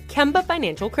certificate at Kemba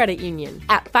Financial Credit Union.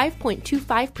 At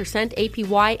 5.25%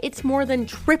 APY, it's more than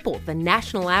triple the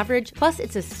national average, plus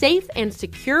it's a safe and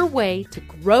secure way to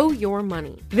grow your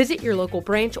money. Visit your local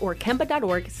branch or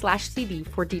kemba.org/CD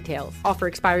for details. Offer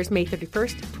expires May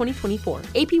 31st, 2024.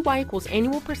 APY equals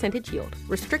annual percentage yield.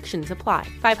 Restrictions apply.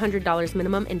 $500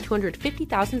 minimum and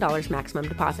 $250,000 maximum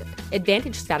deposit.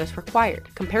 Advantage status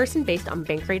required. Comparison based on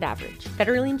bank rate average.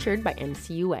 Federally insured by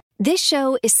NCUA. This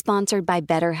show is sponsored by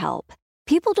BetterHelp.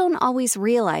 People don't always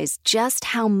realize just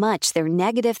how much their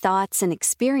negative thoughts and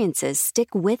experiences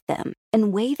stick with them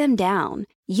and weigh them down.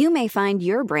 You may find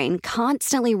your brain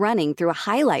constantly running through a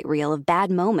highlight reel of bad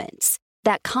moments.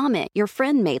 That comment your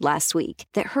friend made last week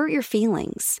that hurt your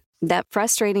feelings. That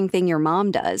frustrating thing your mom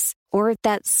does. Or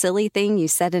that silly thing you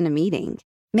said in a meeting.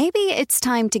 Maybe it's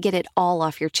time to get it all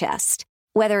off your chest.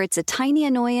 Whether it's a tiny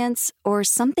annoyance or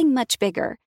something much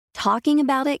bigger, talking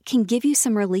about it can give you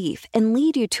some relief and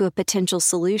lead you to a potential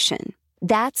solution.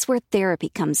 That's where therapy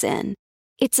comes in.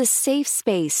 It's a safe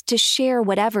space to share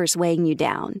whatever's weighing you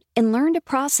down and learn to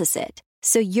process it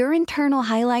so your internal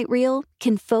highlight reel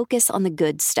can focus on the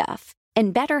good stuff.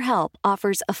 And BetterHelp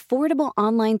offers affordable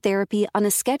online therapy on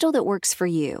a schedule that works for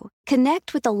you.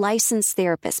 Connect with a licensed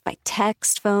therapist by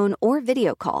text, phone, or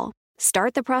video call.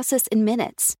 Start the process in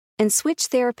minutes and switch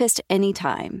therapist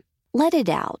anytime. Let it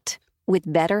out with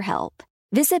BetterHelp.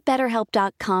 Visit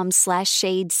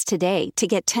BetterHelp.com/shades today to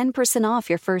get 10% off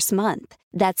your first month.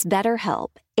 That's BetterHelp,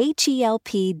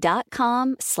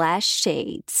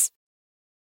 HELP.com/shades.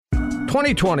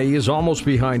 2020 is almost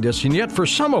behind us, and yet for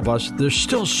some of us, there's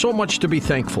still so much to be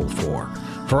thankful for.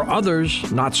 For others,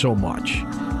 not so much.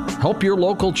 Help your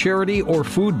local charity or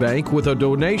food bank with a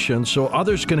donation so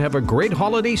others can have a great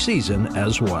holiday season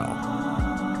as well.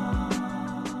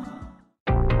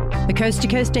 The Coast to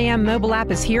Coast AM mobile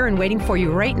app is here and waiting for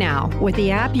you right now. With the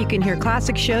app, you can hear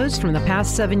classic shows from the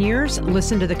past 7 years,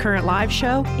 listen to the current live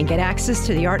show, and get access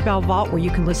to the Art Bell Vault where you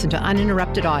can listen to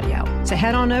uninterrupted audio. So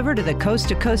head on over to the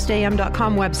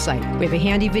coasttocoastam.com website. We have a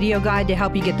handy video guide to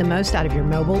help you get the most out of your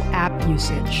mobile app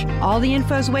usage. All the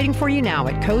info is waiting for you now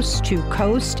at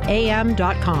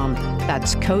coasttocoastam.com.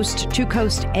 That's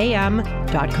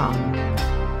coasttocoastam.com.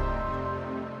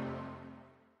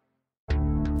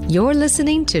 You're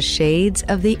listening to Shades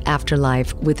of the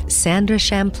Afterlife with Sandra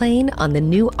Champlain on the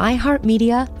new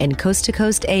iHeartMedia and Coast to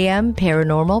Coast AM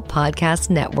Paranormal Podcast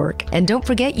Network. And don't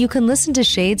forget, you can listen to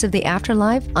Shades of the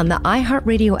Afterlife on the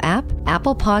iHeartRadio app,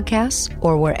 Apple Podcasts,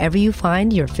 or wherever you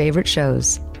find your favorite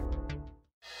shows.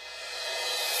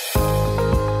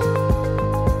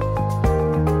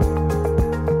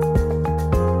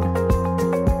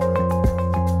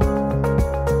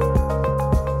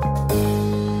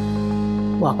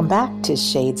 Welcome back to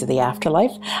Shades of the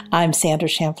Afterlife. I'm Sandra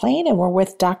Champlain, and we're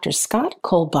with Dr. Scott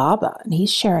Kolbaba, and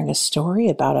he's sharing a story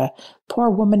about a poor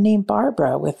woman named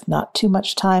Barbara with not too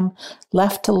much time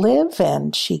left to live,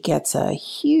 and she gets a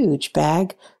huge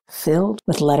bag filled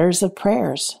with letters of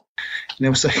prayers. And it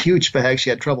was a huge bag.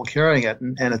 She had trouble carrying it,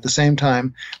 and at the same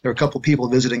time, there were a couple of people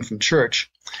visiting from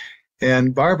church.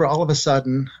 And Barbara, all of a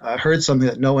sudden, heard something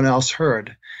that no one else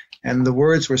heard. And the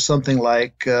words were something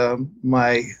like,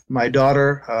 my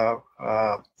daughter,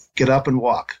 get up and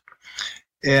walk.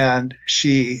 And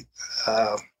she,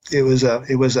 it was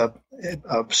a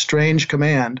strange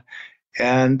command.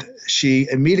 And she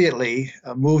immediately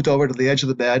moved over to the edge of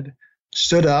the bed,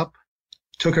 stood up,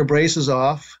 took her braces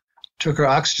off, took her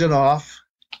oxygen off,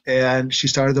 and she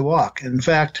started to walk. In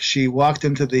fact, she walked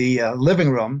into the living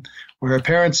room where her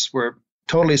parents were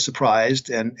totally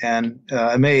surprised and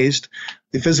amazed.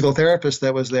 The physical therapist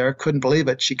that was there couldn't believe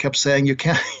it. She kept saying, you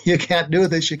can't do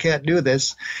this, you can't do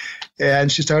this.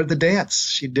 And she started to dance.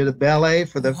 She did a ballet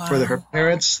for her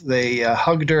parents. They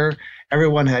hugged her.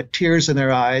 Everyone had tears in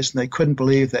their eyes, and they couldn't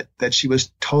believe that she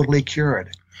was totally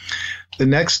cured. The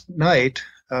next night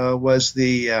was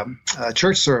the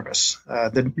church service,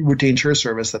 the routine church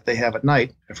service that they have at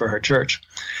night for her church.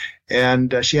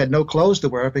 And she had no clothes to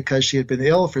wear because she had been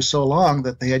ill for so long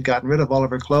that they had gotten rid of all of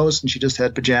her clothes, and she just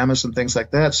had pajamas and things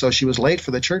like that. So she was late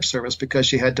for the church service because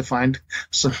she had to find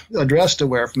a dress to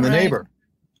wear from the neighbor.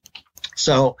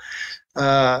 So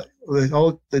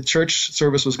the church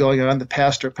service was going on. The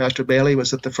Pastor Bailey,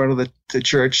 was at the front of the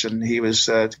church, and he was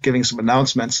giving some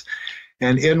announcements.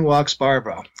 And in walks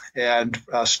Barbara and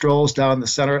strolls down the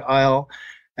center aisle,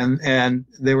 and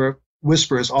there were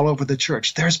whispers all over the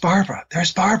church. There's Barbara.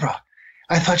 There's Barbara.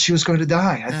 I thought she was going to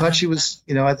die. I thought she was,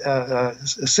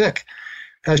 sick.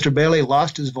 Pastor Bailey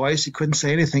lost his voice. He couldn't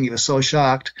say anything. He was so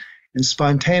shocked. And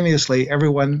spontaneously,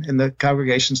 everyone in the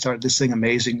congregation started to sing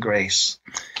Amazing Grace.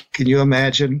 Can you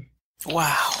imagine?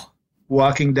 Wow.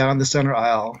 Walking down the center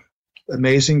aisle,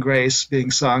 Amazing Grace being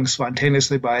sung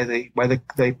spontaneously by the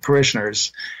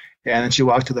parishioners. And then she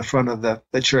walked to the front of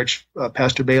the church.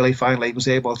 Pastor Bailey finally was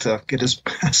able to get his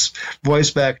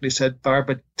voice back, and he said,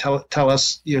 Barbara, tell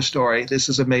us your story. This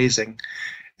is amazing.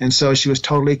 And so she was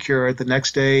totally cured. The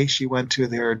next day, she went to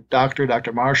her doctor,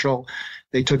 Dr. Marshall.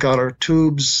 They took out her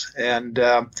tubes, and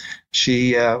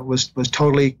she was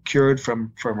totally cured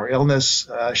from her illness.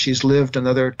 She's lived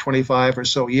another 25 or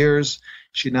so years.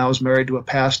 She now is married to a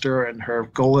pastor, and her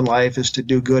goal in life is to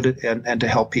do good and to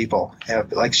help people,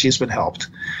 like she's been helped.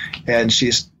 And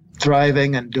she's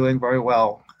thriving and doing very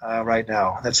well right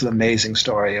now. That's an amazing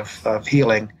story of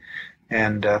healing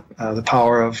and the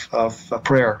power of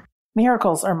prayer.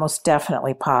 Miracles are most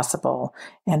definitely possible,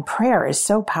 and prayer is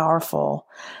so powerful.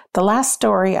 The last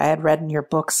story I had read in your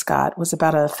book, Scott, was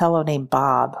about a fellow named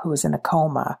Bob who was in a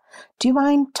coma. Do you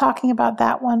mind talking about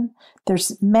that one?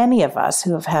 There's many of us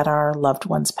who have had our loved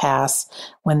ones pass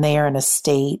when they are in a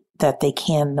state that they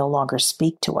can no longer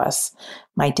speak to us.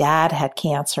 My dad had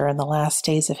cancer in the last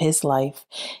days of his life.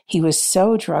 He was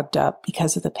so drugged up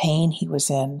because of the pain he was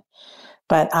in.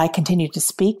 But I continued to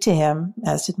speak to him,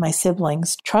 as did my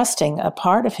siblings, trusting a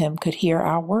part of him could hear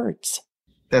our words.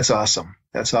 That's awesome.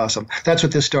 That's awesome. That's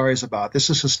what this story is about. This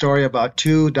is a story about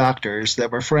two doctors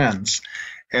that were friends.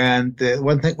 And the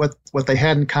one thing, what they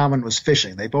had in common was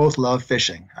fishing. They both loved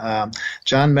fishing.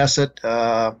 John Messett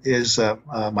is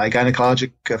my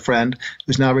gynecologic friend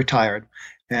who's now retired.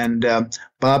 And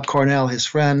Bob Cornell, his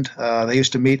friend, they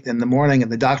used to meet in the morning in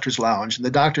the doctor's lounge. And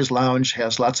the doctor's lounge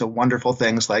has lots of wonderful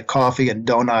things like coffee and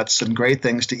donuts and great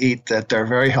things to eat that are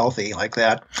very healthy like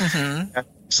that. Mm-hmm.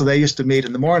 So they used to meet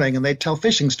in the morning and they'd tell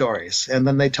fishing stories. And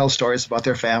then they'd tell stories about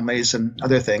their families and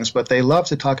other things. But they loved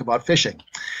to talk about fishing.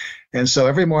 And so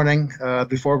every morning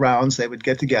before rounds, they would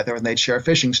get together and they'd share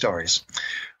fishing stories.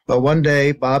 But one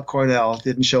day, Bob Cornell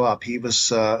didn't show up. He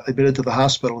was admitted to the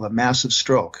hospital with a massive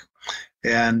stroke.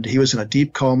 And he was in a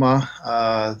deep coma.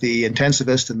 The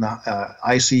intensivist in the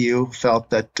ICU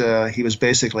felt that he was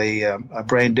basically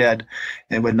brain dead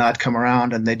and would not come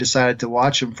around. And they decided to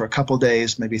watch him for a couple of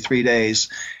days, maybe 3 days.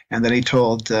 And then he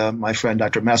told my friend,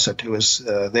 Dr. Messett, who was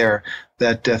there,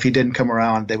 that if he didn't come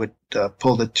around, they would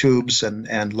pull the tubes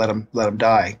and let him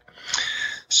die.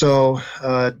 So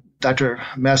Dr.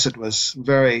 Messett was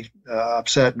very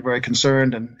upset and very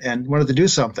concerned and wanted to do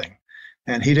something.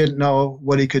 And he didn't know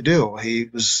what he could do. He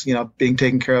was, being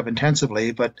taken care of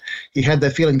intensively, but he had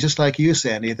that feeling just like you,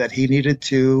 Sandy, that he needed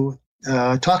to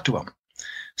talk to him.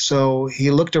 So he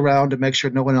looked around to make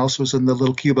sure no one else was in the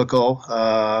little cubicle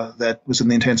that was in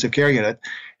the intensive care unit,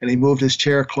 and he moved his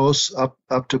chair close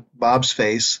up to Bob's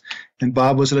face. And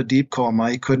Bob was in a deep coma.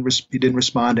 He didn't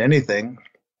respond to anything.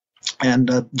 And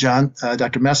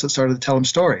Dr. Messett started to tell him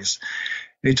stories.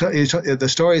 The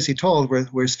stories he told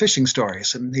were his fishing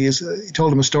stories, and he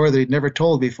told him a story that he'd never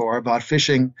told before about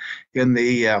fishing in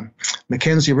the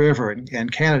Mackenzie River in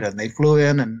Canada. And they flew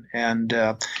in, and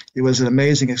it was an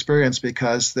amazing experience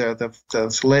because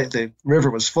the river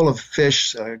was full of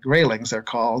fish, graylings they're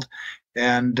called,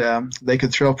 and they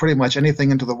could throw pretty much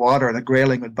anything into the water, and a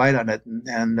grayling would bite on it.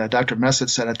 And Dr. Messett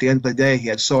said at the end of the day he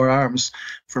had sore arms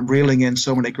from reeling in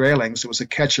so many graylings. It was a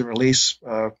catch and release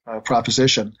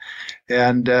proposition.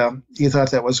 And he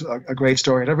thought that was a great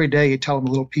story. And every day he'd tell him a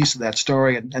little piece of that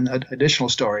story and additional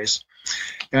stories.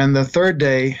 And the third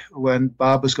day, when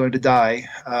Bob was going to die,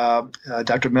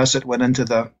 Dr. Messett went into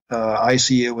the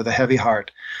ICU with a heavy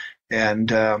heart.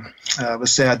 And it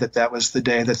was sad that was the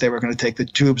day that they were going to take the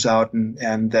tubes out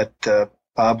and that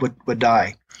Bob would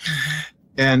die. Mm-hmm.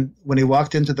 And when he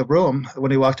walked into the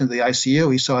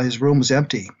ICU, he saw his room was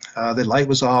empty. The light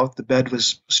was out, the bed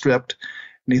was stripped,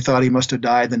 and he thought he must have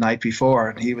died the night before.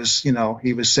 And he was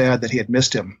sad that he had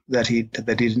missed him, that he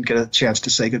didn't get a chance to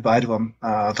say goodbye to him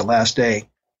the last day.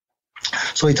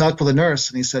 So he talked with the nurse,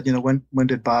 and he said, when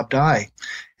did Bob die?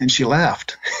 And she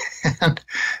laughed.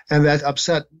 and that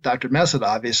upset Dr. Messett,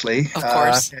 obviously. Of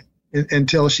course.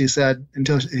 Until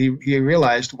he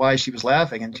realized why she was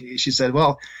laughing. And she said,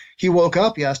 well, he woke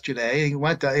up yesterday. He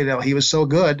went, he was so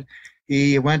good.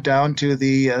 He went down to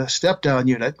the step-down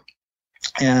unit,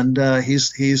 and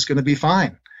he's going to be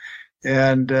fine.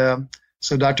 And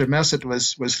so Dr. Messett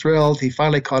was thrilled. He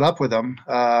finally caught up with him.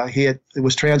 He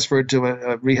was transferred to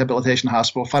a rehabilitation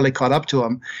hospital, finally caught up to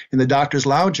him in the doctor's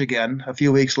lounge again a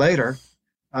few weeks later,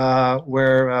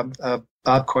 where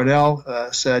Bob Cornell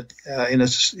said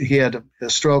he had a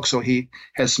stroke, so he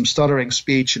had some stuttering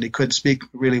speech and he couldn't speak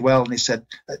really well. And he said,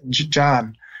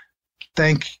 John,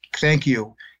 thank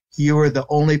you. You were the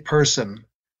only person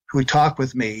who talked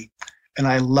with me, and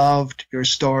I loved your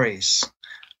stories.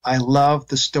 I loved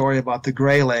the story about the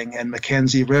grayling and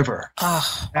Mackenzie River.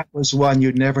 Oh. That was one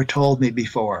you never told me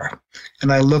before.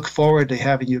 And I look forward to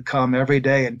having you come every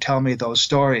day and tell me those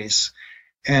stories.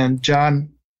 And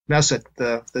John Messett,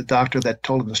 the doctor that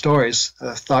told him the stories,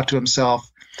 thought to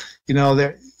himself, you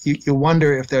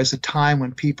wonder if there's a time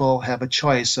when people have a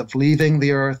choice of leaving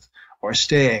the earth or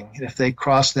staying, if they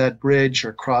cross that bridge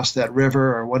or cross that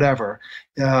river or whatever,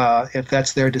 if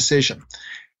that's their decision.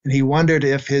 And he wondered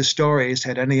if his stories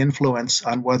had any influence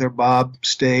on whether Bob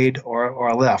stayed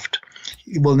or left.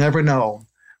 We'll never know,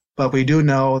 but we do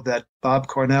know that Bob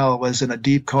Cornell was in a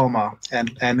deep coma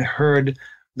and heard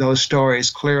those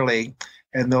stories clearly,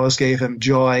 and those gave him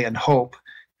joy and hope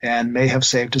and may have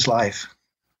saved his life.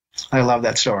 I love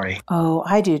that story. Oh,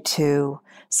 I do too.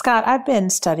 Scott, I've been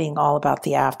studying all about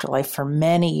the afterlife for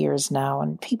many years now,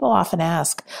 and people often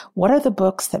ask, what are the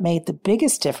books that made the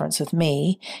biggest difference with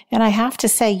me? And I have to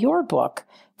say, your book,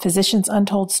 Physicians'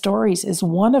 Untold Stories, is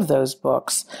one of those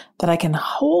books that I can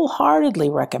wholeheartedly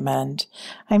recommend.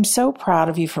 I'm so proud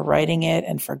of you for writing it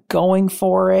and for going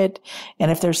for it.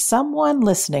 And if there's someone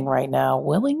listening right now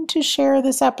willing to share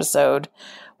this episode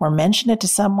or mention it to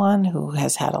someone who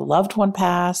has had a loved one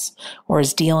pass or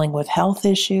is dealing with health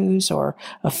issues or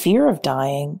a fear of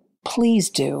dying, please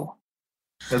do.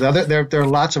 There are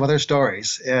lots of other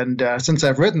stories. And since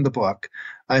I've written the book,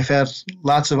 I've had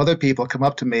lots of other people come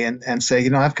up to me and say,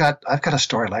 I've got a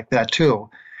story like that too.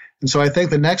 And so I think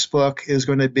the next book is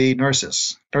going to be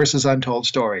Nurses Untold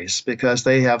Stories, because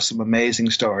they have some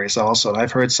amazing stories also. And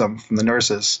I've heard some from the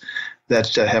nurses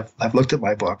that have looked at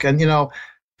my book. And,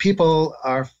 people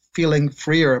are feeling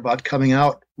freer about coming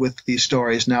out with these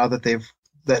stories now that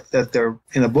they're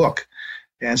in a book.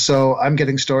 And so I'm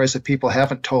getting stories that people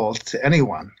haven't told to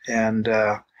anyone. And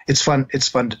it's fun. It's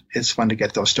fun to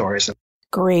get those stories.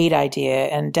 Great idea.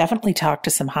 And definitely talk to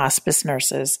some hospice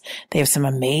nurses. They have some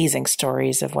amazing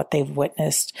stories of what they've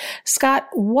witnessed. Scott,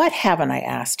 what haven't I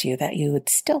asked you that you would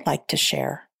still like to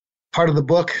share? Part of the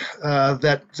book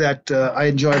that I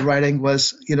enjoyed writing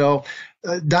was,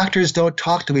 doctors don't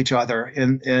talk to each other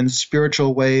in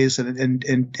spiritual ways, and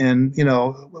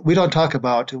we don't talk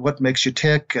about what makes you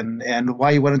tick and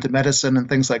why you went into medicine and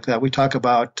things like that. We talk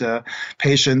about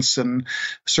patients and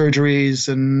surgeries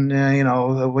and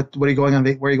what are you going on,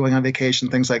 where are you going on vacation,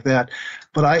 things like that.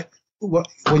 But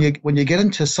when you get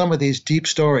into some of these deep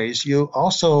stories, you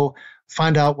also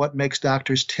find out what makes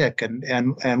doctors tick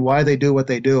and why they do what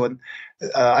they do. And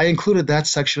I included that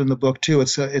section in the book too.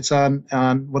 It's on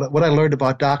what I learned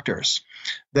about doctors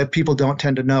that people don't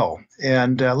tend to know.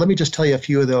 And let me just tell you a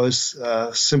few of those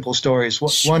simple stories.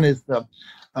 One is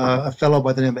a fellow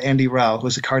by the name of Andy Rao,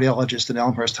 who's a cardiologist in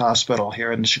Elmhurst Hospital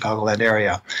here in the Chicagoland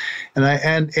area. And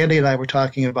Andy and I were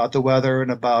talking about the weather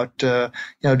and about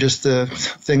just the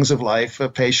things of life,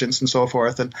 patients and so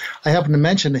forth. And I happened to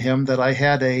mention to him that I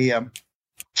had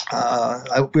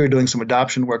we were doing some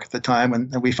adoption work at the time,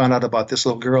 and we found out about this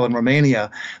little girl in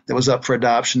Romania that was up for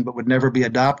adoption but would never be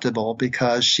adoptable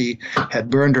because she had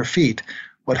burned her feet.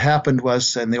 What happened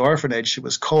was, in the orphanage, it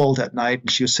was cold at night, and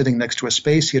she was sitting next to a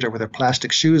space heater with her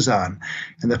plastic shoes on.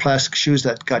 And the plastic shoes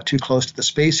that got too close to the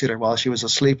space heater while she was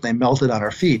asleep, they melted on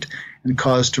her feet and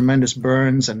caused tremendous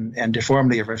burns and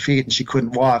deformity of her feet, and she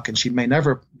couldn't walk, and she may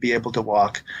never be able to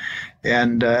walk,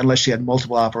 and unless she had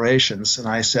multiple operations. And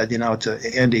I said, to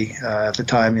Andy at the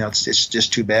time, it's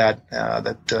just too bad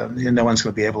that no one's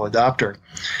going to be able to adopt her.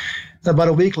 And about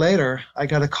a week later, I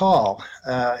got a call,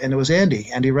 and it was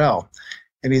Andy Rao.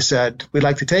 And he said, we'd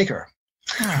like to take her.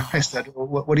 Oh. I said, well,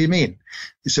 what do you mean?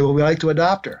 He said, well, we'd like to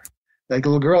adopt her, like the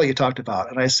little girl you talked about.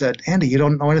 And I said, Andy, you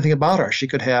don't know anything about her. She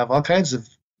could have all kinds of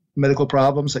medical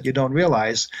problems that you don't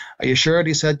realize. Are you sure? And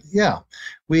he said, yeah,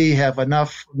 we have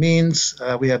enough means.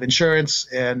 We have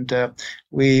insurance, and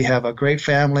we have a great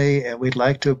family, and we'd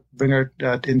like to bring her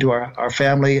into our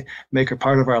family, make her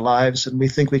part of our lives, and we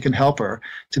think we can help her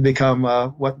to become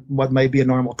what might be a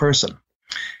normal person.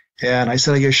 And I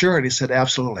said, are you sure? And he said,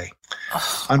 absolutely.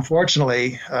 Oh.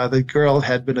 Unfortunately, the girl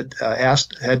had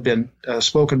been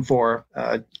spoken for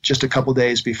just a couple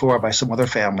days before by some other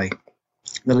family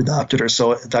that adopted her.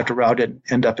 So Dr. Rao didn't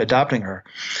end up adopting her.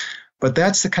 But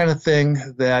that's the kind of thing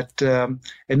that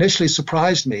initially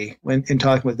surprised me in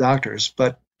talking with doctors.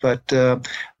 But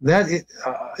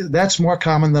that's more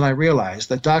common than I realized,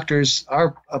 that doctors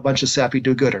are a bunch of sappy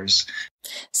do-gooders.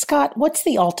 Scott, what's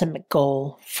the ultimate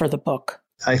goal for the book?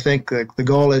 I think the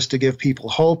goal is to give people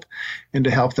hope and to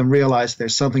help them realize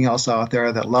there's something else out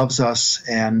there that loves us,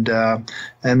 and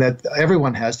that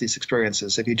everyone has these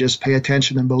experiences. If you just pay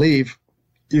attention and believe,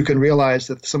 you can realize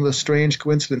that some of the strange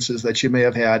coincidences that you may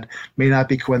have had may not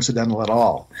be coincidental at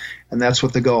all. And that's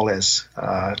what the goal is,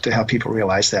 to help people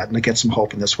realize that and to get some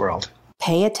hope in this world.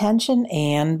 Pay attention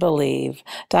and believe.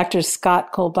 Dr.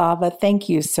 Scott Kolbaba, thank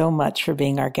you so much for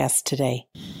being our guest today.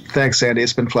 Thanks, Sandy.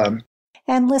 It's been fun.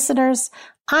 And listeners,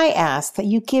 I ask that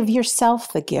you give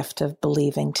yourself the gift of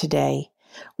believing today.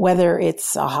 Whether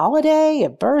it's a holiday, a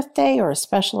birthday, or a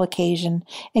special occasion,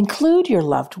 include your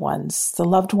loved ones, the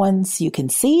loved ones you can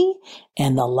see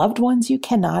and the loved ones you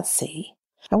cannot see.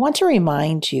 I want to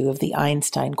remind you of the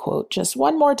Einstein quote just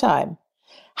one more time.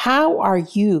 How are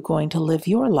you going to live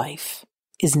your life?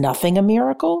 Is nothing a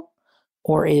miracle,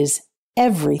 or is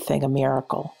everything a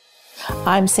miracle?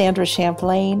 I'm Sandra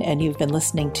Champlain, and you've been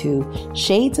listening to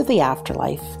Shades of the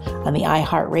Afterlife on the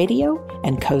iHeartRadio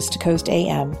and Coast to Coast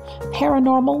AM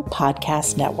Paranormal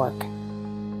Podcast Network.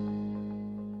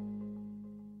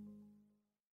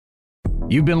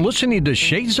 You've been listening to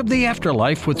Shades of the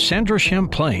Afterlife with Sandra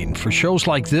Champlain. For shows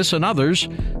like this and others,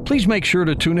 please make sure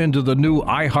to tune into the new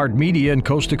iHeartMedia and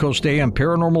Coast to Coast AM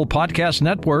Paranormal Podcast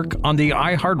Network on the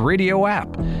iHeartRadio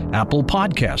app, Apple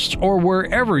Podcasts, or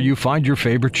wherever you find your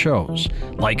favorite shows.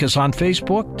 Like us on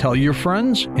Facebook, tell your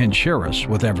friends, and share us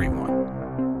with everyone.